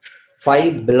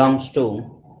 5 belongs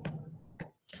to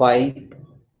 5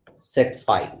 set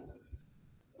 5.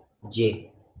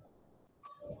 J.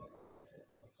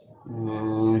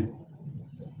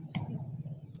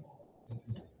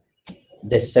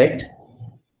 This set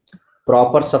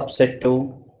proper subset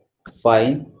to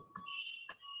 5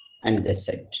 and this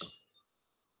set.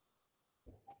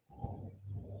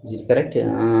 Is it correct?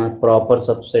 Proper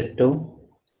subset to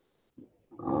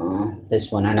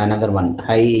this one and another one.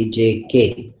 I, J,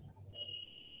 K.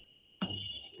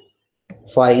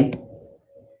 5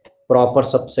 proper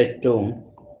subset to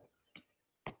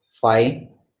 5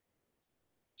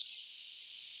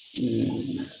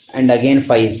 and again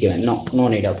 5 is given. No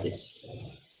need of this.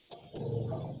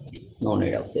 No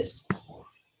need of this.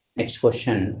 Next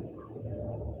question.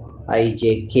 I,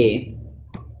 J, K.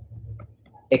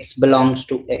 X belongs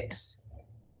to X.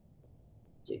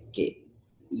 J, K.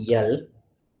 L.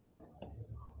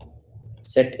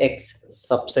 Set X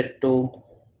subset to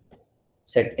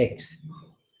set X.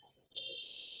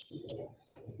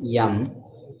 M.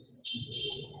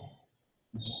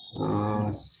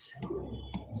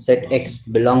 Set X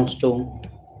belongs to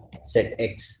set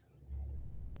X.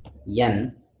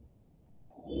 N.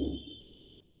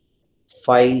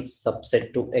 5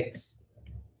 subset to X.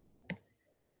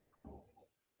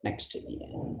 Next,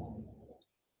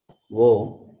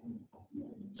 O.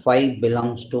 5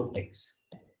 belongs to X.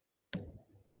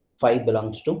 5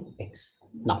 belongs to X.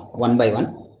 Now, one by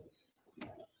one.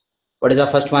 What is the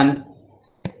first one?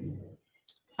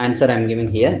 Answer I am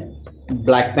giving here.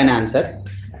 Black pen answer.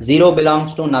 0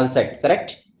 belongs to null set,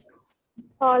 correct?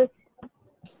 False.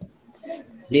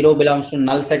 0 belongs to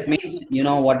null set means you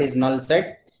know what is null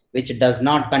set, which does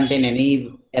not contain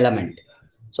any element.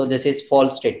 So this is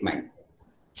false statement.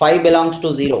 5 belongs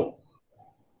to 0.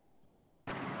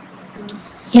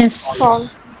 Yes. False.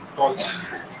 False.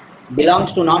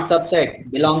 Belongs to, not subset.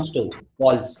 Belongs to.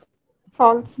 False.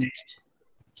 False. Next.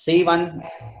 C1.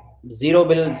 0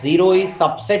 is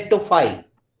subset to 5.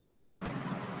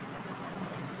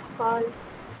 False.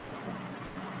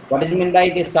 What is meant by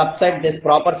this subset? This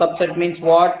proper subset means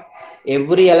what?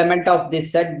 Every element of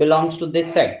this set belongs to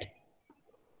this set.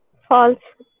 False.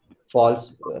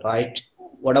 False. Right.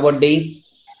 What about D?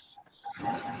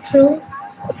 True.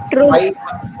 True.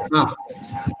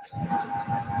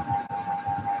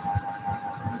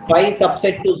 5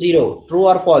 subset to 0. True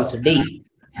or false? D.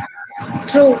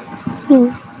 True.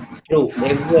 True. True.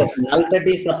 Null set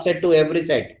is subset to every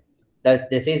set. That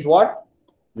this is what?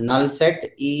 Null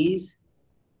set is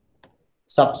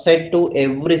subset to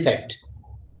every set.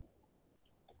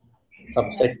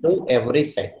 Subset to every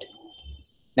set.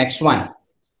 Next one.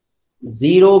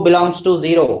 0 belongs to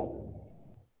 0.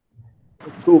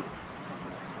 True.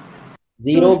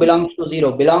 0 belongs to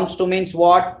 0. Belongs to means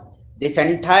what? This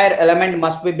entire element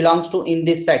must be belongs to in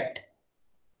this set.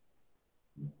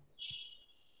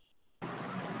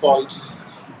 False.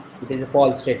 It is a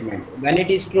false statement. When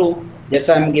it is true, just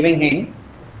I am giving hint.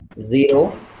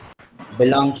 0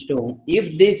 belongs to.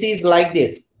 If this is like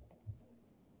this,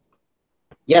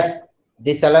 yes,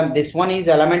 this one is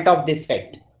element of this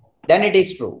set, then it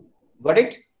is true. Got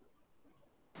it?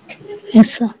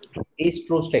 Yes, sir. Is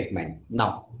true statement.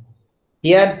 Now,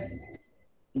 here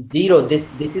 0.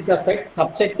 This is the set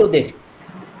subset to this.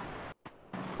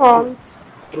 False.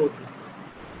 True.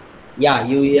 Yeah,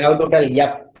 you have to tell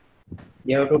F.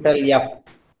 You have to tell F.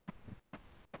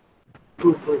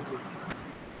 True. True. True.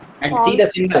 And see the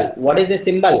symbol. What is the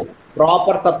symbol?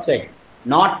 Proper subset,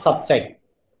 not subset.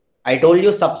 I told you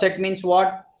subset means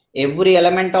what? Every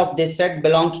element of this set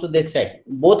belongs to this set.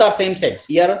 Both are same sets.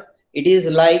 Here it is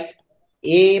like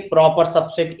A proper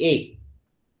subset A.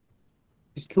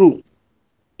 It's true.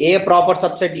 A proper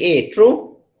subset A.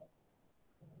 True?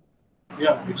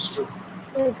 Yeah, it's true.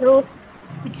 True.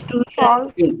 It's true.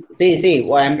 False.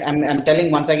 See. I'm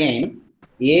telling once again.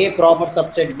 A proper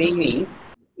subset B means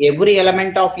every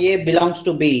element of A belongs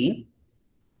to B.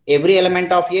 Every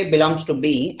element of A belongs to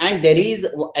B, and there is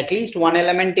at least one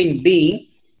element in B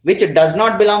which does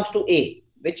not belongs to A.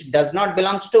 Which does not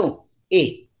belongs to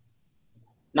A.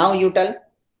 Now you tell.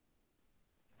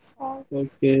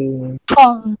 Okay.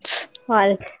 False.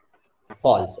 False.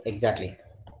 False. Exactly.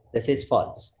 This is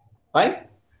false. Right?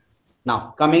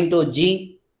 Now coming to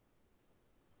G.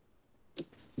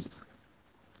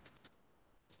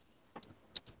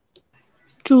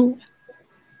 True.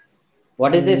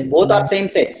 What is this? Both are same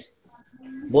sets.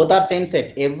 Both are same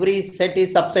set. Every set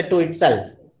is subset to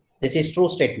itself. This is true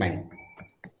statement.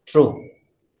 True.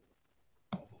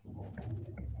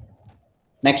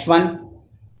 Next one.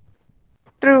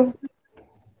 True.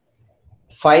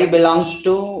 5 belongs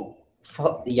to,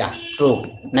 yeah, true.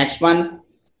 Next one.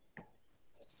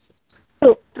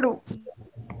 True. True.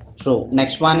 True.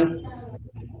 Next one.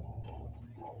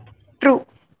 True.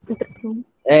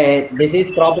 This is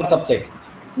proper subset,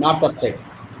 not subset.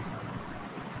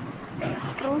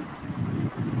 True.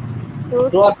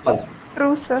 True or false?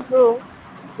 True, sir. True.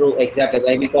 True, exactly.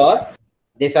 Why? Because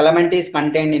this element is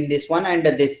contained in this one, and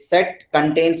this set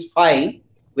contains 5,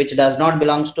 which does not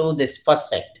belongs to this first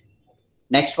set.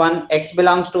 Next one, X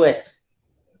belongs to X.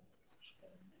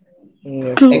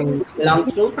 True. X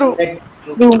belongs to True. set.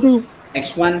 True.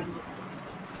 Next one.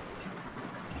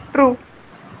 True.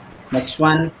 Next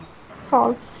one.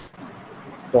 False.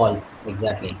 False,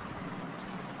 exactly.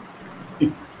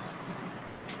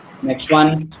 Next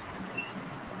one.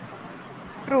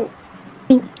 True.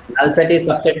 Null set is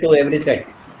subset to every set.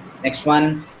 Next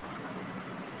one.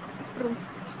 True.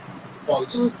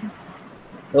 False.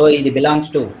 So it belongs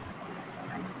to.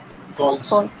 False.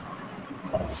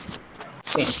 False.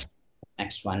 Okay.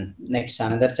 Next one. Next,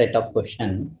 another set of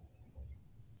question.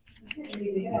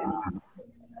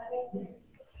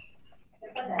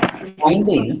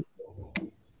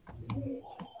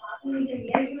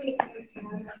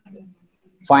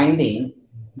 Finding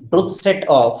truth set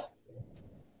of.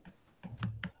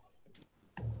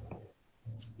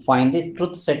 Find the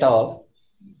truth set of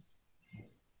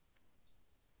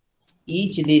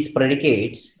each of these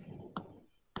predicates.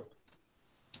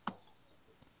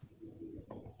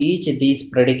 Each of these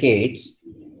predicates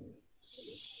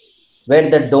where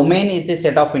the domain is the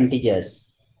set of integers.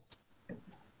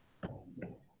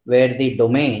 Where the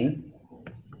domain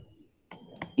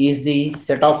is the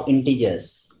set of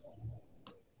integers.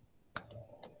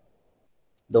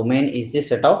 Domain is the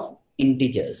set of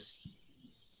integers.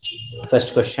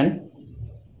 First question.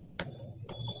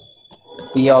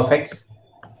 P of x,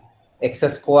 x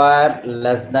square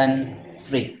less than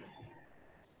 3.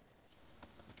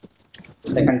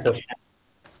 Second question.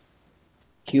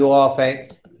 Q of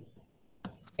x,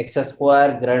 x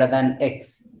square greater than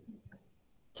x.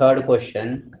 Third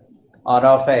question. R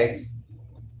of x,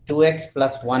 2x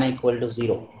plus 1 equal to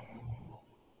 0.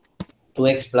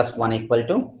 2x plus 1 equal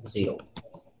to 0.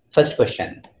 First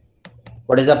question.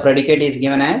 What is the predicate is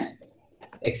given as?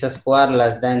 X square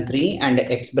less than 3 and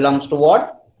x belongs to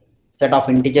what? Set of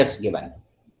integers given.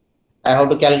 I have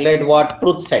to calculate what?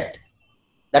 Truth set.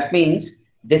 That means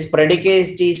this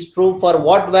predicate is true for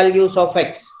what values of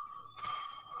x?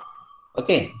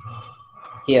 Okay.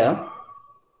 Here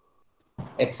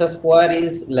x square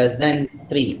is less than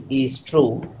 3 is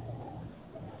true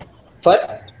for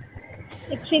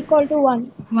X equal to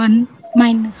 1. 1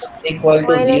 minus equal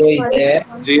to 0 is there.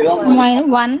 0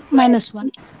 1 minus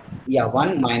 1. Yeah,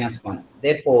 1 minus 1.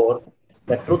 Therefore,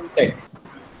 the truth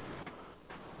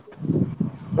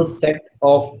set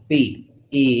of P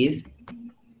is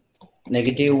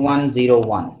negative 1, 0,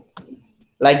 1.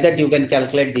 Like that, you can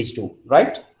calculate these two,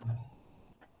 right?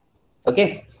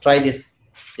 Okay, try these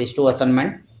two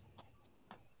assignment.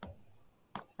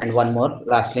 And one more,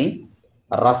 lastly,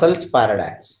 Russell's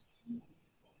paradox.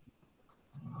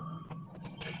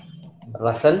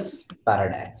 Russell's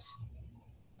paradox.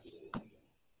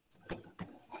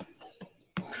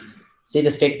 See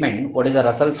the statement. What is the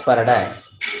Russell's paradox?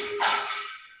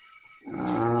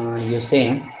 You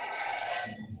say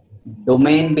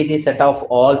domain be the set of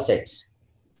all sets.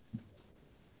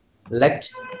 Let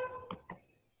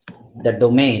the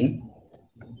domain.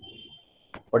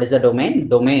 What is the domain?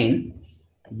 Domain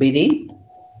be the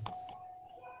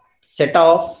set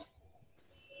of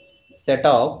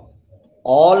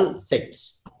all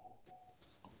sets.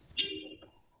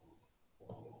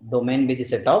 Domain be the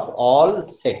set of all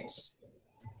sets.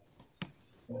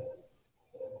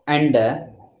 And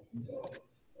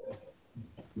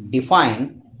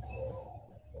define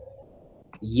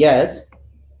yes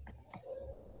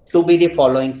to be the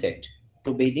following set.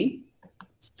 To be the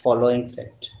following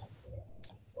set.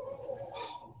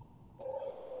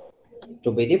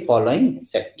 To be the following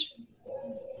set.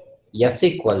 Yes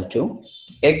equal to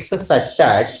x such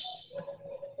that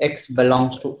x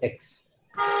belongs to x.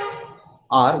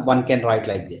 Or one can write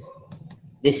like this.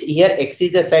 This here x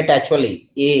is a set actually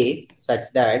A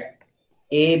such that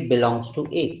A belongs to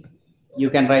A. You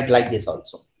can write like this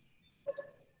also.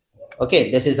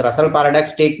 Okay, this is Russell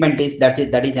paradox statement is that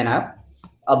is enough.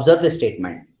 Observe the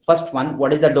statement. First one,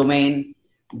 what is the domain?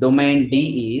 Domain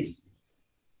D is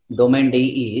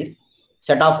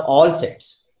set of all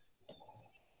sets.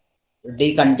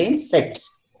 D contains sets.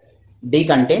 D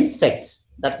contains sets.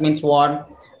 That means what?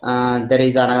 There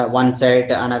is one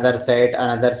set, another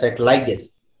set like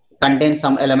this. Contains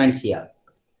some elements here.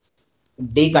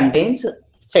 D contains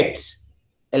sets.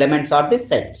 Elements are the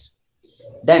sets.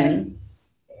 Then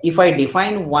if I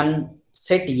define one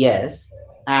set yes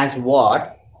as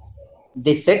what?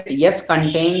 The set yes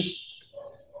contains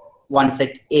one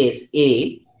set is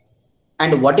A.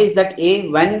 And what is that A?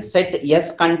 When set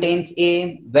yes contains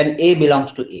A, when A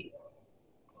belongs to A.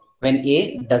 When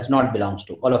A does not belongs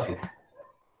to all of you.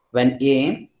 When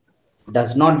A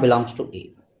does not belongs to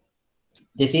A.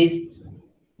 This is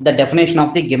the definition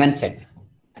of the given set.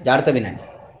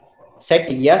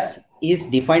 Set yes is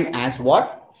defined as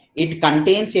what? It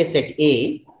contains a set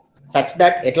A such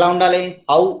that etla undali,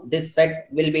 how this set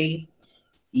will be?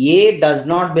 A does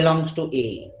not belongs to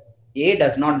A. A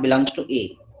does not belongs to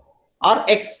A. Or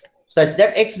X such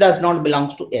that X does not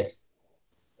belongs to S.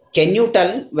 Can you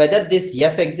tell whether this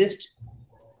yes exists?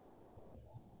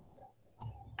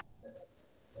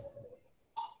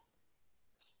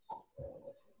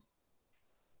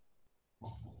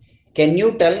 Can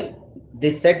you tell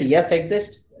this set yes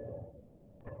exists?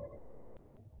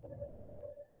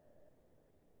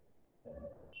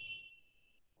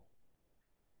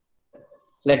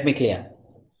 Let me clear.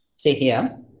 See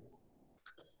here.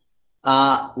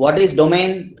 What is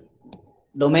domain?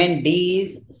 Domain D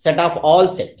is set of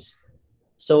all sets.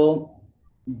 So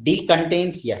D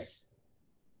contains yes.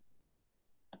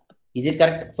 Is it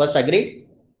correct? First agreed?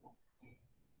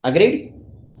 Agreed?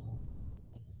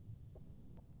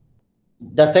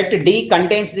 The set D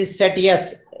contains this set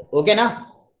yes. Okay na?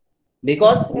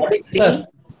 Because what is D? Sir.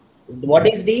 What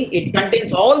is D? It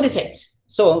contains all the sets.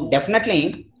 So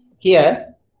definitely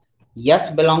here yes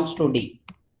belongs to D.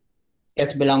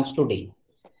 S belongs to D.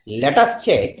 Let us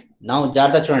check. Now,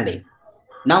 Jarda Churandi.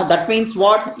 Now, that means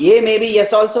what? A may be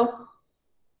yes also.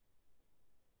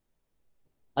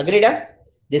 Agreed?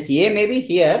 This A may be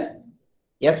here.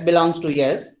 Yes belongs to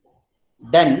yes.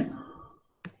 Then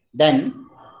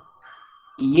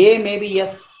A may be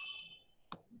yes.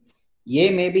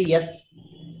 A may be yes.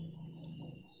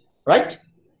 Right?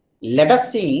 Let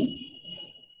us see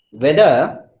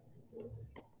whether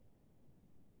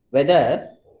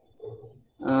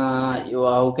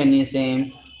how can you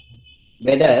say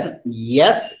whether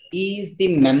yes is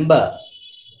the member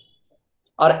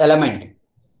or element.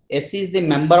 S is the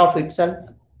member of itself.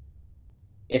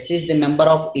 S is the member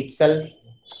of itself.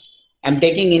 I'm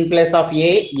taking in place of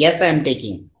A. Yes, I am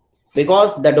taking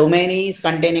because the domain is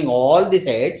containing all the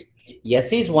sets.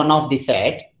 S is one of the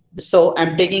set. So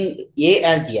I'm taking A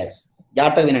as yes.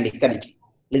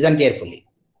 Listen carefully.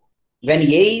 When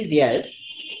A is yes,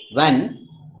 when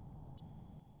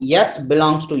yes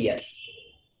belongs to yes.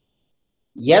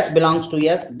 Yes belongs to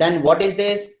yes. Then what is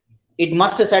this? It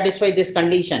must satisfy this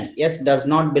condition. Yes does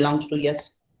not belongs to yes.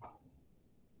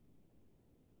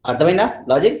 Arthamainda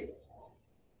logic?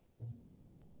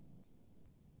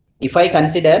 If I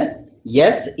consider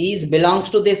yes is belongs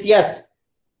to this yes,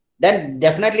 then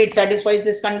definitely it satisfies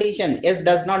this condition. Yes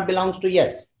does not belongs to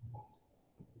yes.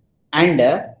 And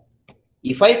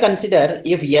if I consider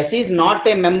if yes is not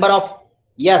a member of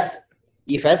yes,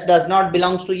 if s does not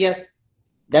belongs to yes,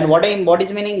 then what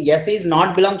is meaning? Yes is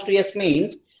not belongs to yes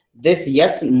means this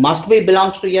yes must be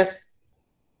belongs to yes,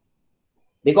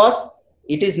 because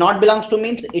it is not belongs to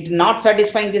means it not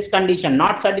satisfying this condition.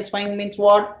 Not satisfying means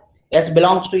what? Yes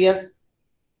belongs to yes.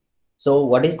 So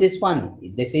what is this one?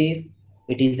 It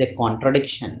is a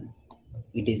contradiction.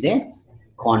 It is a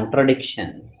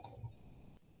contradiction.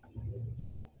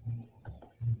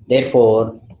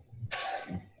 Therefore,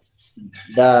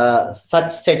 the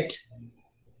such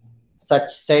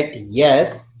set yes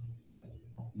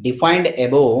defined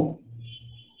above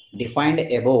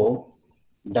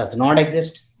does not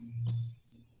exist.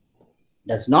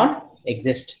 Does not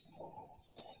exist.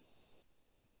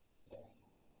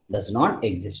 Does not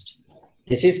exist.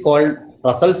 This is called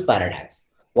Russell's paradox.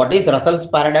 What is Russell's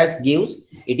paradox gives?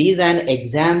 It is an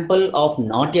example of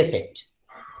not a set.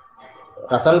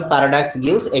 Russell paradox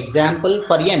gives example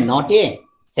for a not a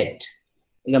set.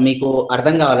 ఇక మీకు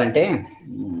అర్థం కావాలంటే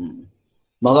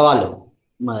మగవాళ్ళు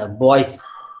boys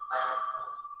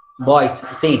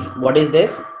see what is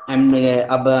this?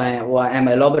 I'm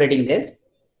elaborating this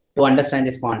to understand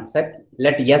this concept.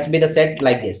 Let yes be the set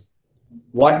like this.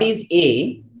 What is A?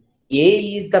 A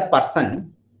is the person.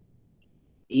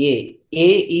 A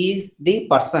is the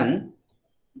person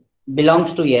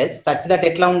belongs to yes such that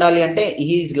etla undali ante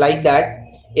he is like that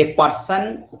a person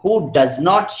who does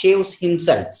not shaves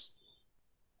himself.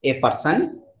 A person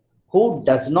who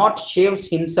does not shaves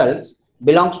himself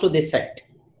belongs to this set.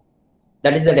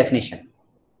 That is the definition.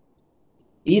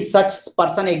 Is such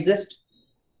person exist?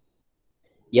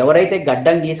 ఎవరైతే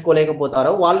గడ్డం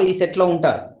గీసుకోలేకపోతారో వాళ్ళు ఈ set లో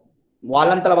ఉంటారు.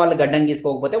 వాళ్ళంతలా వాళ్ళు గడ్డం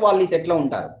గీసుకోకపోతే వాళ్ళు ఈ సెట్ లో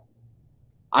ఉంటారు.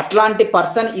 అట్లాంటి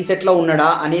పర్సన్ ఈ సెట్ లో ఉన్నాడా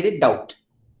అనేది doubt.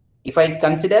 If I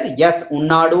consider yes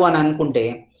ఉన్నాడు అని అనుకుంటే,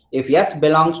 if yes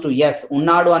belongs to yes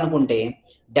ఉన్నాడు అనుకుంటే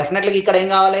definitely ఇక్కడ ఏం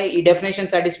కావాలి? ఈ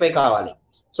డెఫినేషన్ సాటిస్ఫై కావాలి.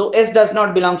 So s does not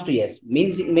belongs to yes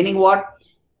meaning what?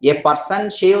 A person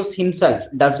shaves himself,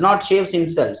 does not shaves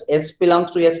himself. S belongs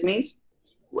to yes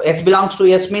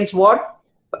means what?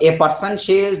 A person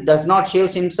does not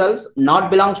shaves himself, not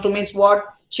belongs to means what?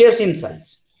 Shaves himself.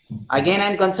 Again I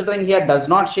am considering here does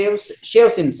not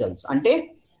shaves himself అంటే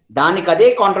దానికి అదే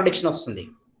contradiction వస్తుంది.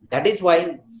 That is why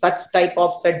such type of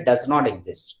set does not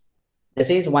exist. This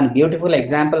is one beautiful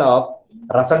example of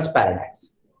Russell's paradox.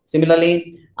 Similarly,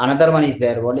 another one is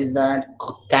there. What is that?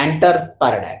 Cantor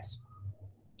paradox.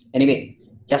 Anyway,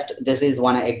 just this is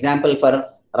one example for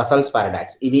Russell's paradox.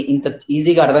 ఇది ఇంత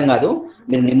ఈజీగా అర్థం కాదు,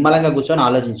 మీరు నిమ్మలంగా కూర్చొని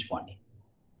ఆలోచించుకోండి.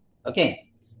 Okay,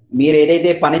 మీరు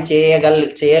ఏదైతే పని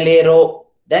చేయలేరో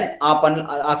దెన్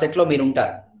ఆ సెట్లో మీరు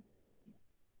ఉంటారు.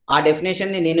 ఆ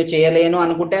డెఫినేషన్ ని నేను చేయలేను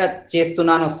అనుకుంటే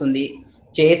చేస్తున్నాను వస్తుంది,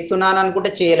 చేస్తున్నాను అనుకుంటే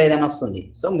చేయలేదని వస్తుంది.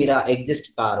 సో మీరు exist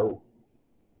car.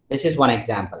 This is one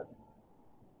example.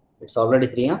 It's already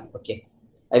 3. Okay,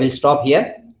 I will stop here.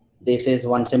 This is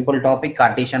one simple topic,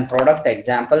 Cartesian product,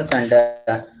 examples and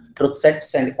truth sets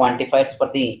and quantifiers for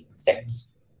the sets.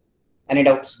 Any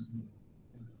doubts?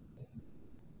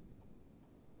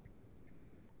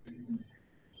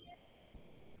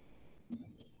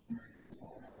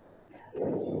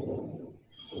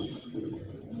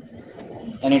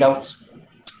 Any doubts?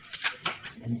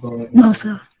 No,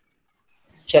 sir.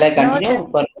 Shall I continue No,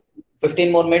 for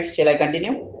 15 more minutes? Shall I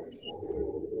continue?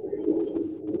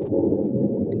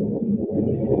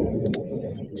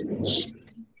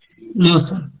 No,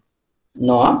 sir.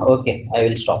 No? Okay, I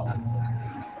will stop.